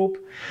EMAG group,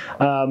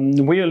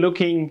 we are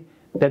looking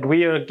that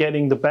we are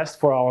getting the best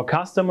for our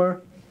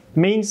customer.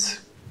 Means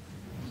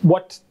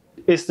what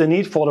is the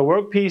need for the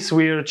workpiece?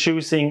 We are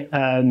choosing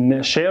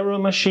a Scherer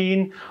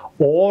machine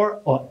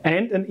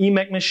and an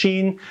EMAG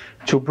machine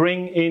to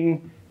bring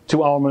in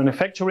to our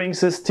manufacturing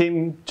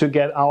system to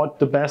get out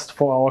the best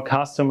for our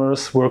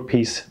customers'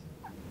 workpiece.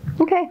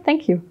 Okay,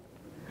 thank you.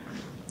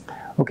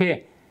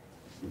 Okay,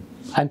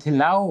 until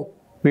now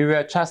we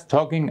were just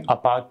talking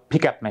about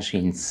pickup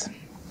machines.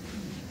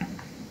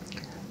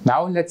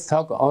 Now let's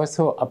talk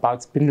also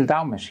about spindle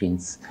down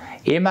machines.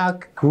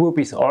 EMAG Group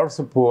is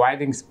also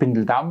providing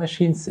spindle down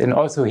machines, and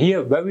also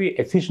here very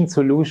efficient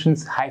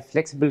solutions, high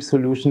flexible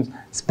solutions,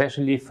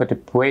 especially for the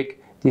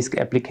brake disc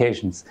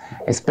applications,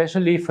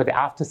 especially for the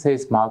after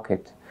sales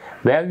market,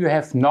 where you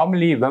have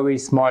normally very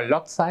small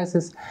lot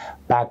sizes,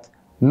 but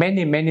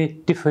many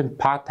different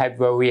part type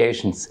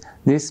variations.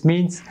 This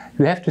means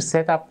you have to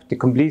set up the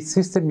complete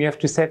system, you have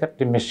to set up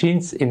the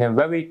machines in a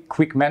very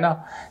quick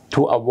manner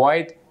to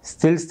avoid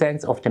still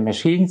stands of the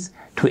machines,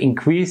 to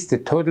increase the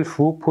total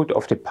throughput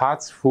of the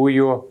parts through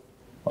your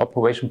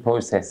operation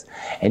process.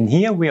 And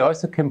here we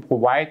also can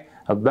provide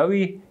a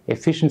very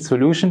efficient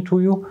solution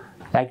to you.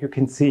 Like you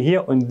can see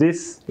here on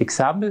this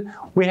example,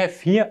 we have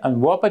here a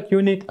robot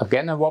unit,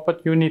 again a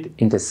robot unit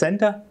in the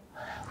center,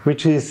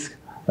 which is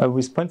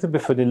responsible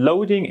for the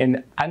loading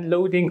and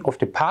unloading of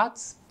the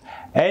parts.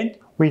 And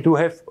we do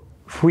have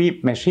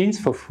 3 machines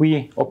for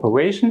 3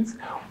 operations,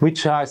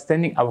 which are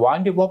standing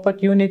around the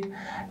robot unit.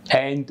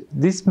 And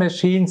these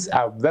machines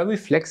are very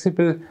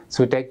flexible,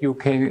 so that you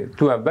can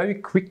do a very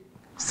quick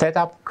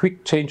setup,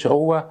 quick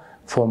changeover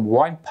from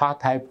one part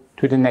type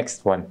to the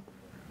next one.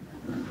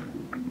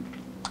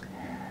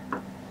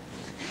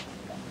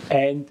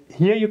 And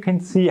here you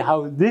can see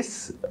how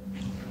this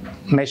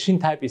machine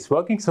type is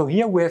working. So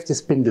here we have the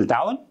spindle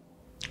down,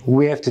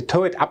 we have the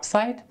turret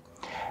upside,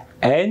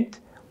 and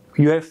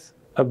you have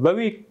a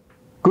very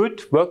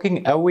good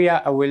working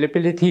area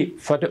availability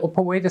for the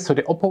operator. So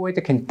the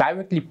operator can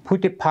directly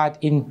put the part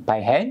in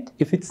by hand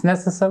if it's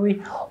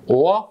necessary,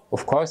 or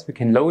of course we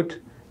can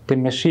load the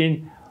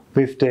machine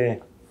with a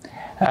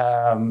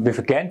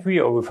gantry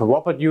or with a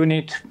robot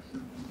unit.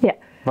 Yeah.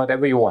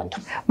 Whatever you want.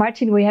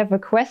 Martin, we have a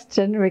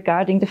question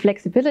regarding the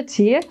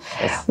flexibility.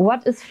 Yes.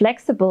 What is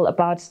flexible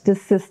about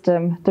this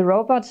system? The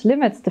robot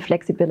limits the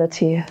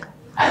flexibility.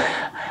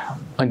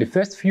 On the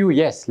first view,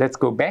 yes. Let's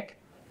go back.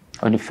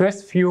 On the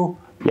first view,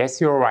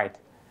 yes, you're right.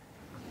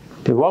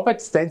 The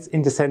robot stands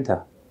in the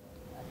center.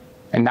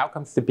 And now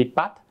comes the big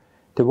but.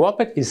 the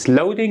robot is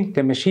loading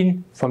the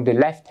machine from the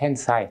left-hand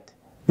side.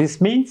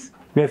 This means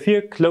we have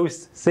here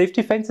closed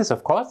safety fences,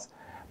 of course,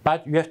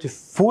 but you have the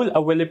full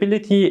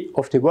availability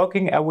of the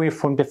working area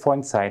from the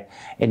front side.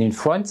 And in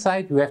front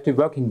side, you have the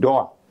working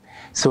door.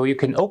 So you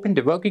can open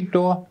the working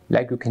door,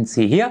 like you can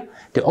see here.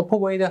 The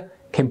operator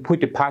can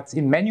put the parts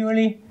in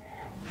manually.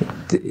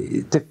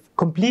 The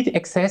complete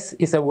access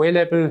is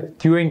available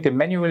during the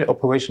manual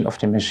operation of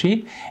the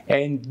machine.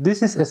 And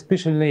this is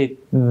especially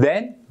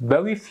then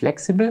very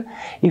flexible.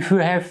 If you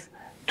have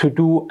to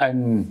do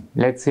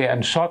let's say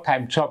a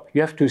short-time job,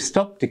 you have to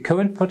stop the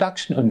current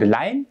production on the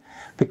line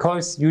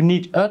because you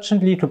need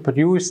urgently to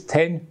produce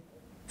 10,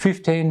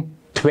 15,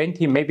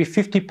 20, maybe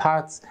 50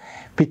 parts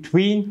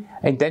between,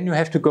 and then you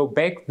have to go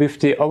back with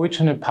the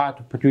original part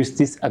to produce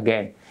this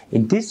again.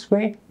 In this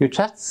way, you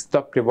just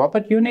stop the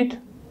robot unit,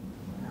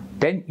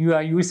 then you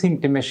are using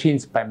the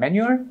machines by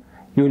manual,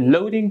 you're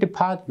loading the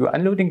part, you're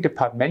unloading the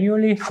part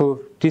manually for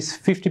this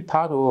 50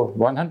 part or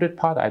 100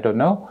 part, I don't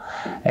know.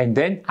 And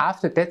then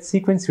after that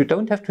sequence, you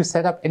don't have to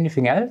set up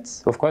anything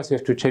else. Of course, you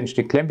have to change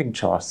the clamping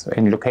jaws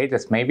and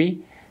locators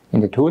maybe in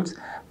the tools.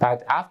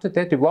 But after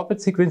that, the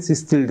robot sequence is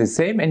still the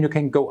same and you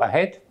can go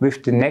ahead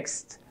with the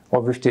next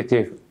or with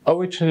the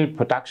original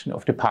production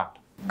of the part.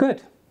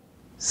 Good.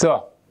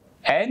 So,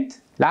 and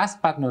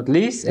last but not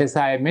least, as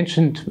I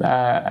mentioned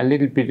a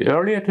little bit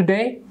earlier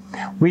today,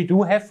 we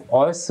do have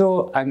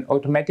also an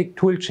automatic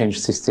tool change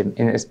system,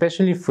 and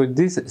especially for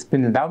this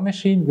spindle down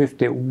machine with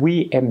the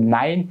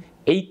VM9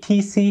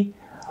 ATC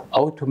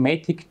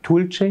automatic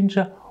tool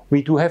changer,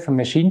 we do have a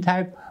machine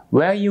type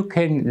where you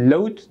can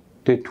load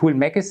the tool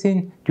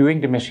magazine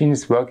during the machine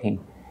is working.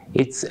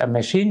 It's a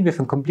machine with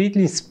a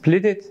completely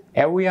splitted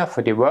area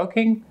for the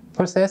working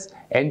process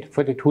and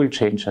for the tool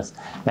changers,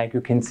 like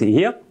you can see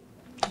here.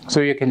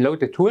 So you can load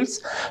the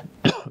tools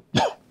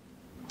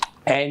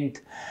and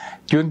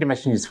during the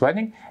machine is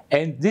running,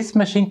 and this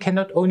machine can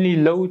not only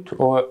load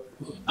or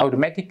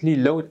automatically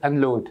load,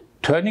 unload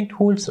turning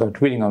tools or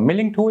drilling or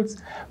milling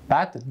tools,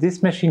 but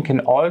this machine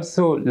can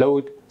also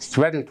load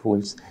straddle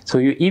tools. So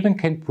you even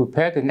can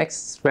prepare the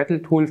next straddle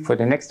tool for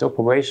the next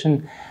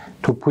operation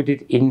to put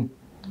it in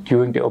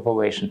during the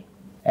operation.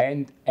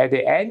 And at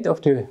the end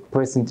of the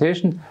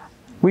presentation,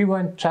 we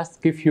want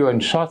just give you a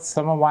short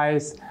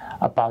summary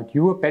about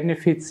your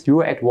benefits,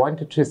 your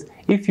advantages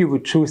if you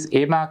would choose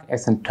EMAG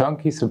as a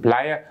turnkey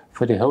supplier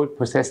for the whole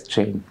process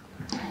chain.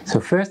 So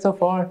first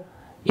of all,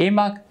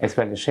 EMAG, as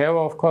well as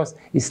Scherrer of course,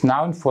 is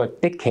known for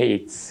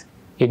decades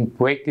in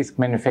brake disc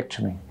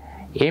manufacturing.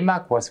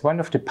 EMAG was one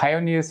of the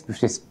pioneers with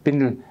the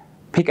spindle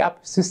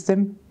pickup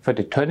system for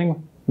the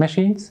turning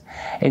machines,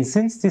 and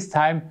since this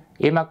time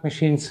EMAG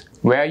machines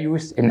were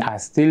used and are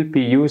still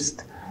be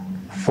used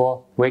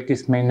for brake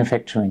disc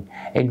manufacturing.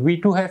 And we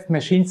do have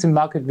machines in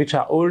market which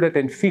are older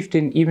than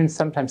 15, even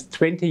sometimes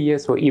 20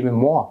 years or even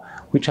more,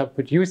 which are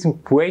producing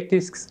brake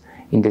discs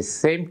in the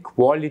same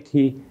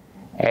quality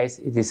as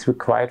it is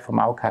required from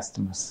our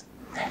customers.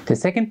 The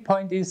second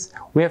point is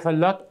we have a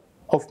lot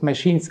of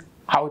machines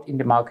out in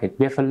the market.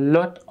 We have a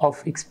lot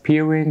of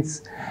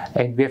experience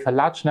and we have a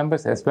large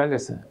numbers as well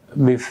as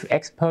with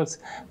experts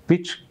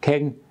which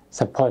can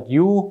support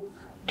you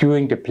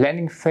during the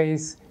planning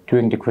phase,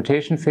 during the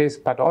quotation phase,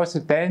 but also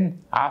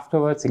then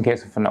afterwards in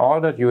case of an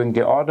order, during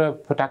the order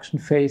production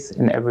phase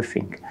and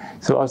everything.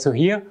 So also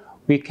here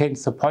we can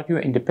support you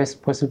in the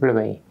best possible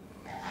way.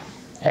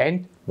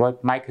 And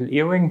what Michael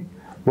Earing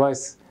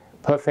was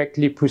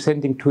perfectly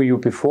presenting to you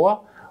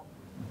before,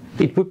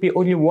 it would be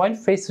only one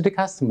phase to the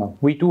customer.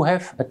 We do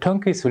have a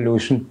turnkey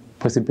solution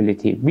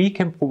possibility. We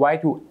can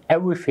provide you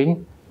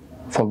everything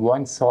from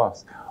one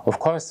source. Of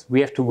course,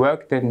 we have to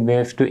work, then we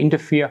have to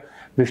interfere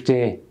with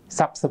the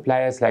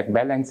sub-suppliers like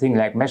balancing,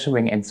 like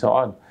measuring and so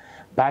on.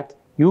 But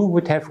you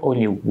would have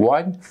only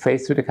one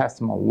face to the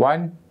customer,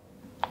 one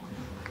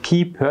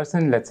key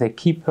person, let's say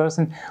key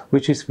person,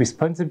 which is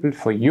responsible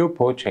for your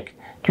project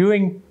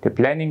during the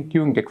planning,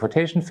 during the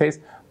quotation phase,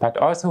 but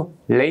also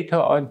later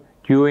on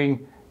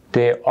during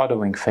the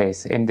ordering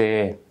phase, in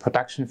the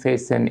production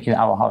phase and in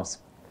our house.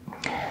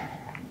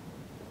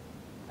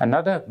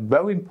 Another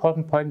very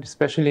important point,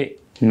 especially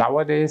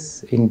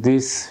nowadays in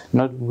these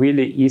not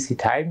really easy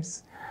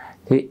times,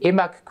 the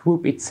EMAG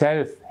group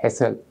itself has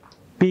a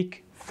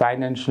big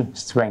financial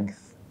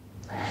strength.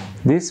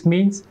 This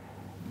means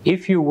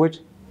if you would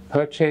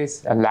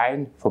purchase a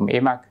line from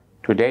EMAG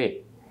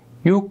today,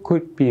 you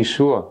could be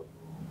sure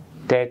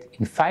that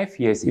in 5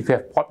 years, if you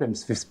have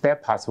problems with spare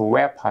parts or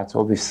wear parts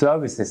or with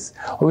services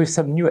or with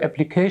some new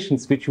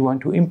applications which you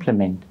want to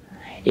implement,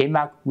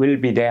 EMAG will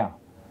be there.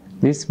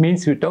 This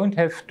means you don't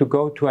have to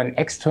go to an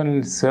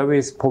external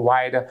service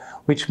provider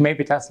which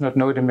maybe does not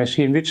know the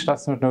machine, which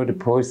does not know the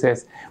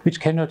process, which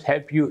cannot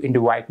help you in the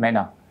right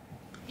manner.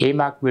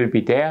 EMAG will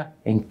be there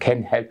and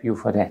can help you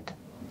for that.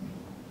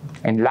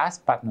 And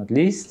last but not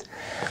least,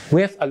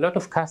 we have a lot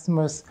of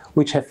customers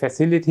which have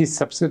facilities,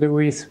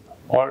 subsidiaries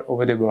all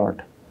over the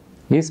world.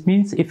 This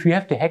means if you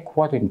have the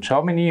headquarters in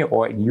Germany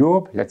or in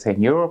Europe, let's say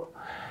in Europe,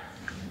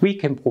 we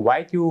can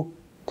provide you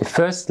the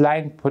first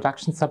line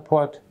production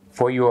support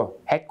for your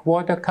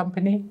headquarter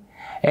company,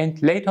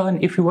 And later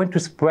on, if you want to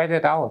spread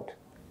it out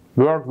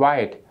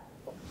worldwide,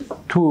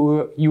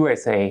 to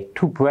USA,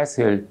 to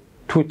Brazil,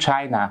 to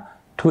China,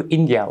 to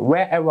India,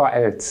 wherever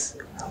else,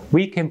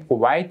 we can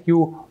provide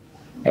you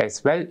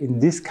as well in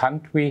this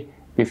country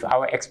with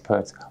our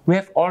experts. We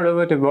have all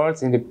over the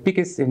world, in the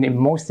biggest and the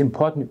most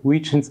important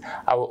regions,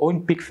 our own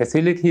big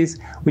facilities,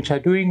 which are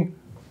doing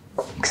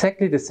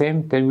exactly the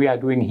same that we are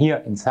doing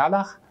here in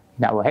Saarlach,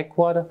 in our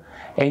headquarters.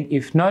 And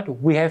if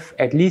not, we have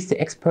at least the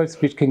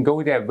experts which can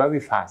go there very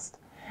fast.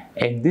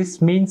 And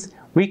this means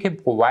we can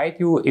provide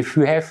you, if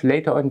you have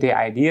later on the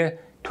idea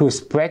to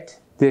spread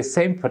the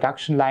same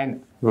production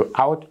line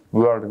out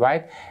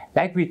worldwide,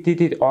 like we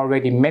did it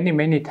already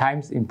many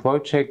times in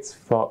projects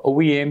for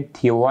OEM,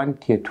 Tier 1,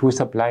 Tier 2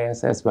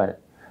 suppliers as well.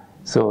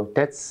 So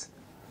that's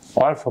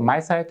all from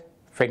my side.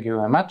 Thank you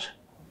very much.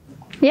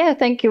 Yeah,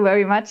 thank you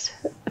very much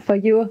for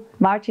you,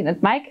 Martin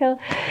and Michael.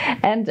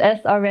 And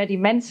as already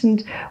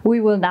mentioned,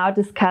 we will now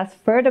discuss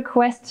further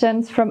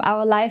questions from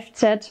our live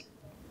chat.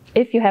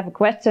 If you have a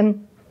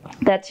question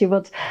that you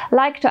would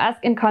like to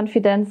ask in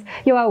confidence,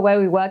 you are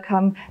very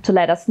welcome to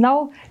let us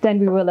know. Then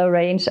we will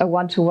arrange a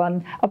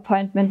one-to-one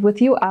appointment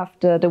with you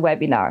after the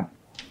webinar.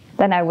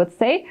 Then I would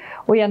say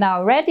we are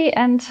now ready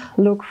and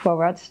look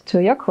forward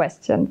to your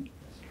question.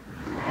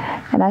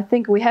 And I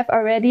think we have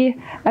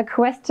already a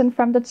question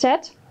from the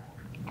chat.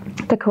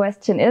 The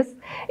question is,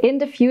 in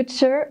the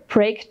future,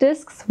 brake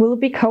discs will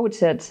be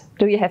coated.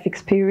 Do you have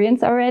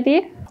experience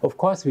already? Of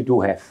course we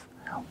do have.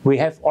 We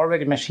have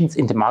already machines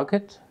in the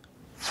market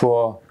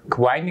for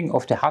grinding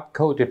of the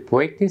hard-coated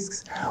brake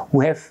discs.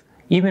 We have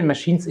even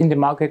machines in the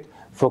market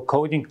for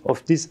coating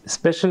of these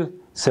special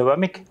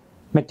ceramic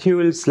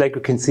materials, like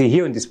you can see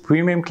here in this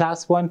premium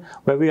class one,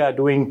 where we are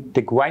doing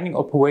the grinding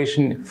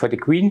operation for the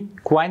green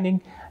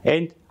grinding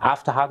and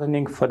after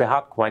hardening for the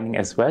hard grinding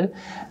as well.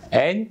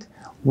 And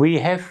we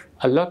have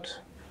a lot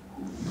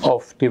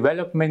of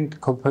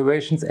development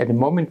cooperations at the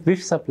moment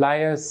with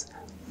suppliers,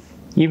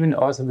 even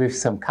also with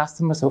some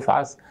customers of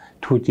us,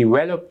 to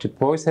develop the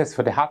process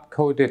for the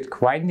hard-coated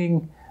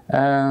grinding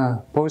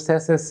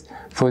processes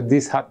for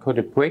these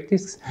hard-coated brake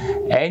discs.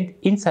 And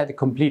inside the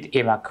complete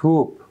EMAG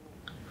group,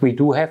 we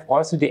do have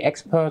also the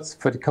experts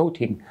for the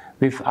coating.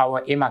 With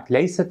our EMAG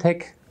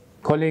LaserTech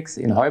colleagues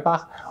in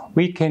Heubach,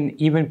 we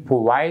can even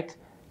provide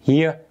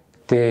here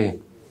the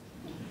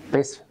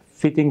best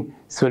fitting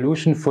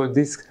solution for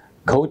this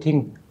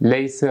coating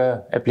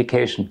laser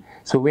application.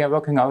 So we are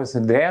working also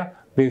there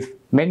with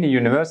many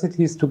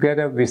universities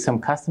together, with some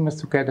customers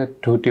together,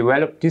 to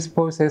develop this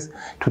process,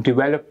 to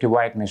develop the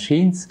right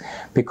machines,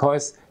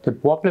 because the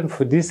problem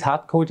for this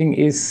hard coating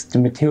is the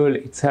material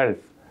itself.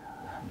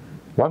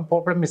 One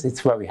problem is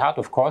it's very hard,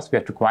 of course, we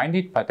have to grind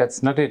it, but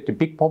that's not the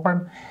big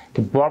problem.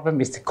 The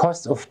problem is the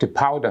cost of the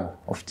powder,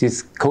 of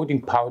this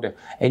coating powder,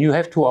 and you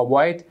have to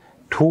avoid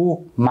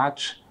too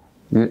much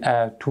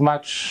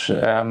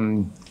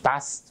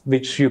dust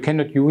which you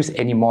cannot use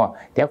anymore.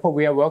 Therefore,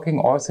 we are working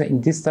also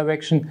in this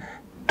direction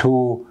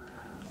to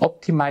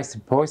optimize the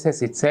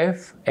process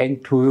itself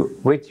and to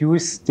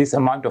reduce this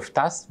amount of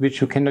dust which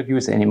you cannot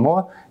use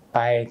anymore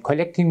by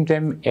collecting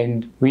them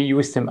and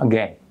reuse them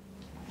again.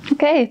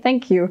 Okay,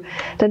 thank you.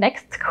 The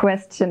next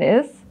question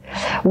is,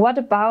 what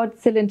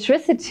about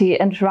cylindricity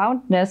and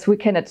roundness we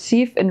can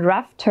achieve in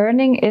rough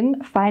turning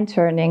in fine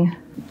turning?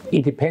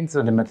 It depends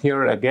on the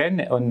material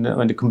again,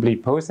 on the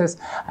complete process.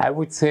 I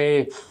would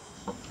say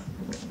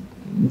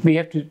we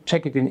have to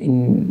check it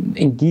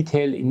in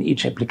detail in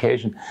each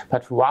application.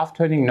 But for rough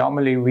turning,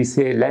 normally we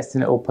say less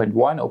than 0.1,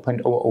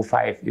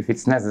 0.005 if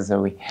it's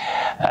necessary.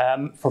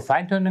 For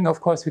fine turning, of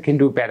course, we can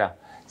do better.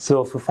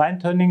 So for fine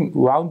turning,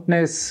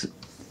 roundness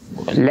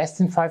less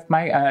than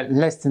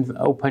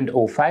 0.05,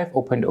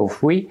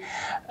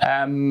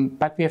 0.03,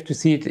 but we have to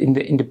see it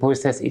in the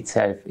process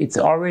itself. It's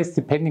always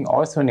depending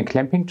also on the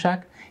clamping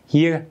chuck.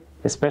 Here,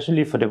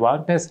 especially for the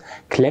roundness,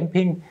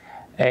 clamping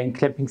and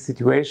clamping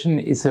situation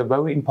is a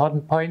very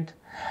important point.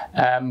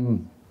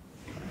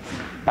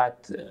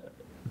 But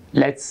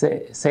let's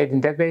say it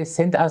in that way,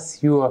 send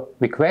us your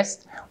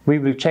request, we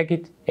will check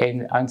it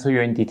and answer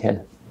you in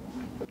detail.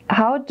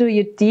 How do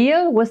you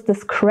deal with the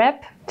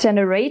scrap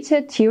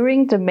generated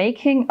during the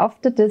making of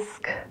the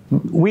disc?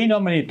 We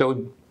normally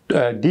don't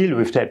deal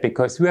with that,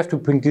 because we have to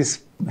bring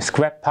this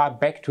scrap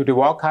part back to the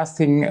wall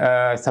casting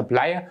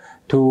supplier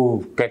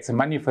to get some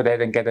money for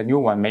that and get a new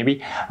one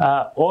maybe.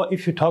 Or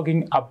if you're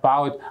talking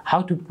about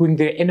how to bring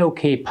the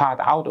NOK part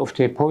out of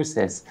the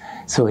process.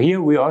 So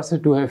here we also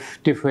do have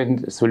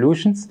different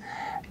solutions.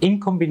 In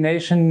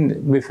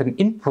combination with an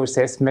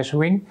in-process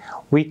measuring,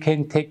 we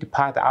can take the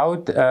part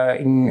out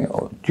during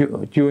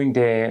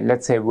the,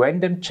 let's say,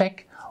 random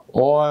check,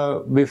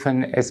 or with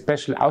a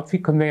special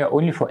outfit conveyor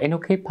only for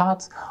NOK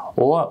parts,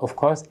 or of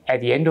course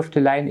at the end of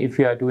the line, if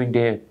we are doing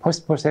the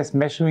post-process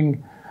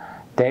measuring,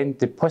 then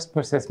the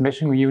post-process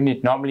measuring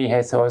unit normally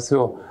has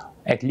also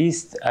at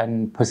least a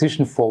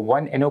position for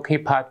one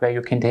NOK part where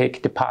you can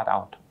take the part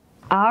out.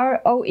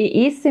 Are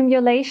OEE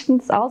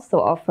simulations also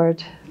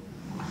offered?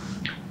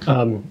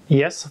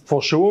 Yes,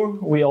 for sure.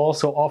 We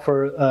also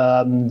offer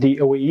the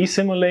OEE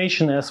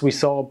simulation, as we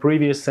saw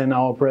previous in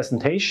our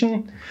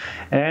presentation.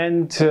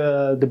 And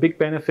the big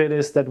benefit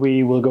is that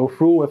we will go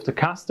through with the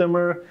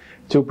customer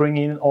to bring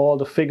in all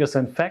the figures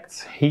and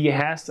facts he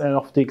has and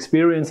of the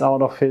experience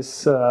out of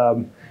his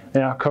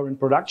current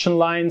production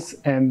lines.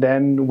 And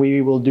then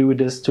we will do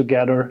this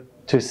together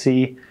to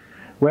see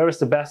where is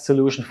the best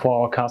solution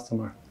for our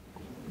customer.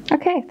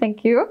 Okay,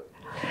 thank you.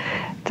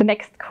 The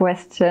next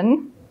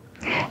question.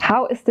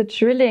 How is the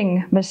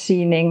drilling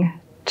machining?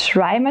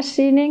 Try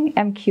machining,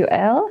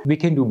 MQL? We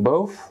can do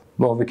both.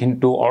 Well, we can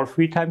do all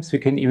 3 times. We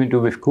can even do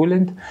with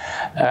coolant.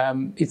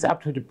 It's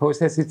up to the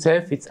process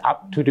itself. It's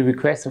up to the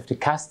request of the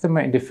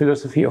customer and the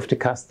philosophy of the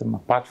customer.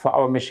 But for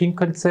our machine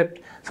concept,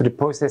 for the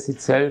process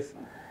itself,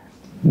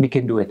 we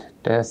can do it.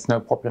 There's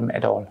no problem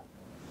at all.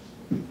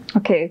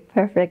 Okay,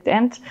 perfect.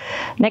 And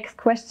next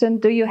question,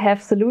 do you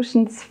have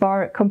solutions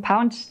for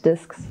compound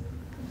discs?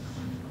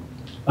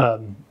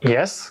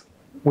 Yes.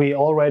 We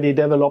already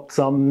developed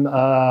some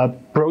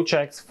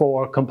projects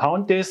for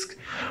compound disc,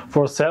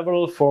 for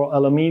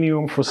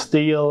aluminium, for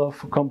steel,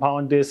 for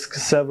compound disc,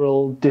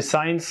 several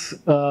designs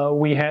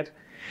we had.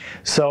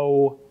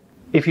 So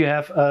if you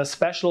have a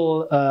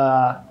special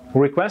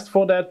request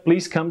for that,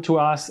 please come to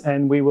us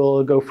and we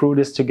will go through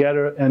this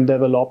together and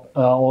develop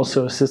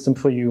also a system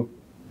for you.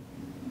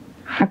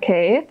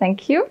 Okay,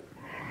 thank you.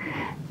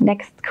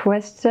 Next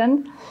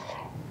question.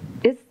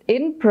 Is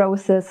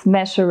in-process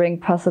measuring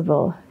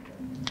possible?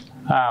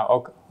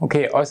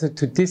 Okay, also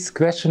to this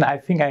question, I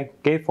think I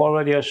gave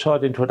already a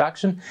short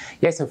introduction.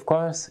 Yes, of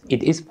course,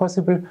 it is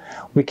possible.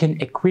 We can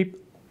equip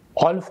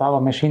all of our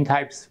machine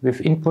types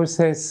with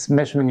in-process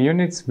measuring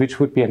units,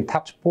 which would be a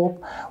touch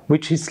probe,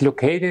 which is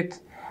located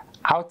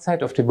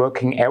outside of the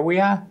working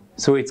area.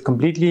 So it's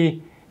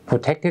completely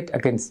protected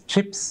against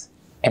chips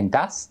and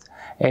dust.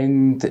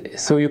 And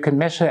so you can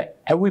measure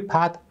every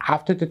part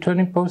after the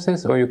turning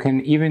process, or you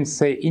can even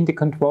say in the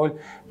control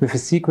with a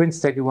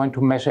sequence that you want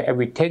to measure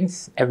every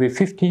 10th, every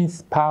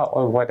 15th part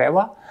or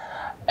whatever.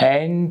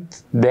 And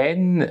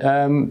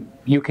then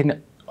you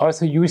can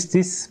also use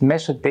this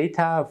measured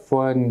data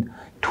for a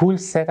tool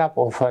setup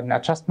or for an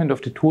adjustment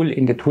of the tool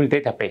in the tool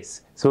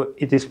database. So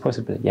it is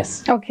possible,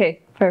 yes. Okay,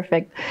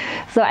 perfect.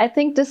 So I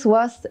think this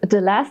was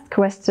the last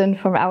question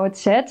from our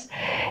chat.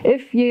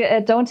 If you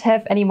don't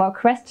have any more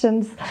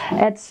questions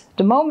at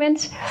the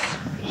moment,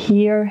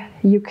 here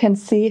you can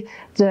see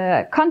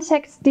the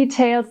contact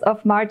details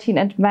of Martin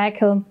and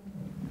Michael.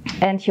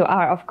 And you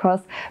are, of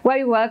course,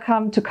 very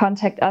welcome to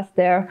contact us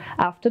there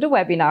after the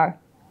webinar.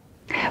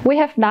 We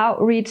have now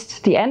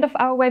reached the end of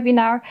our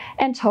webinar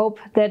and hope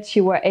that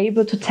you were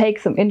able to take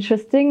some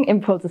interesting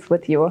impulses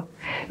with you.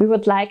 We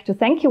would like to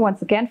thank you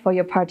once again for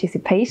your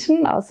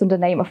participation, also in the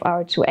name of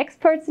our 2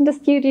 experts in the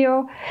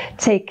studio.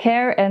 Take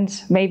care and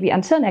maybe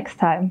until next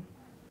time.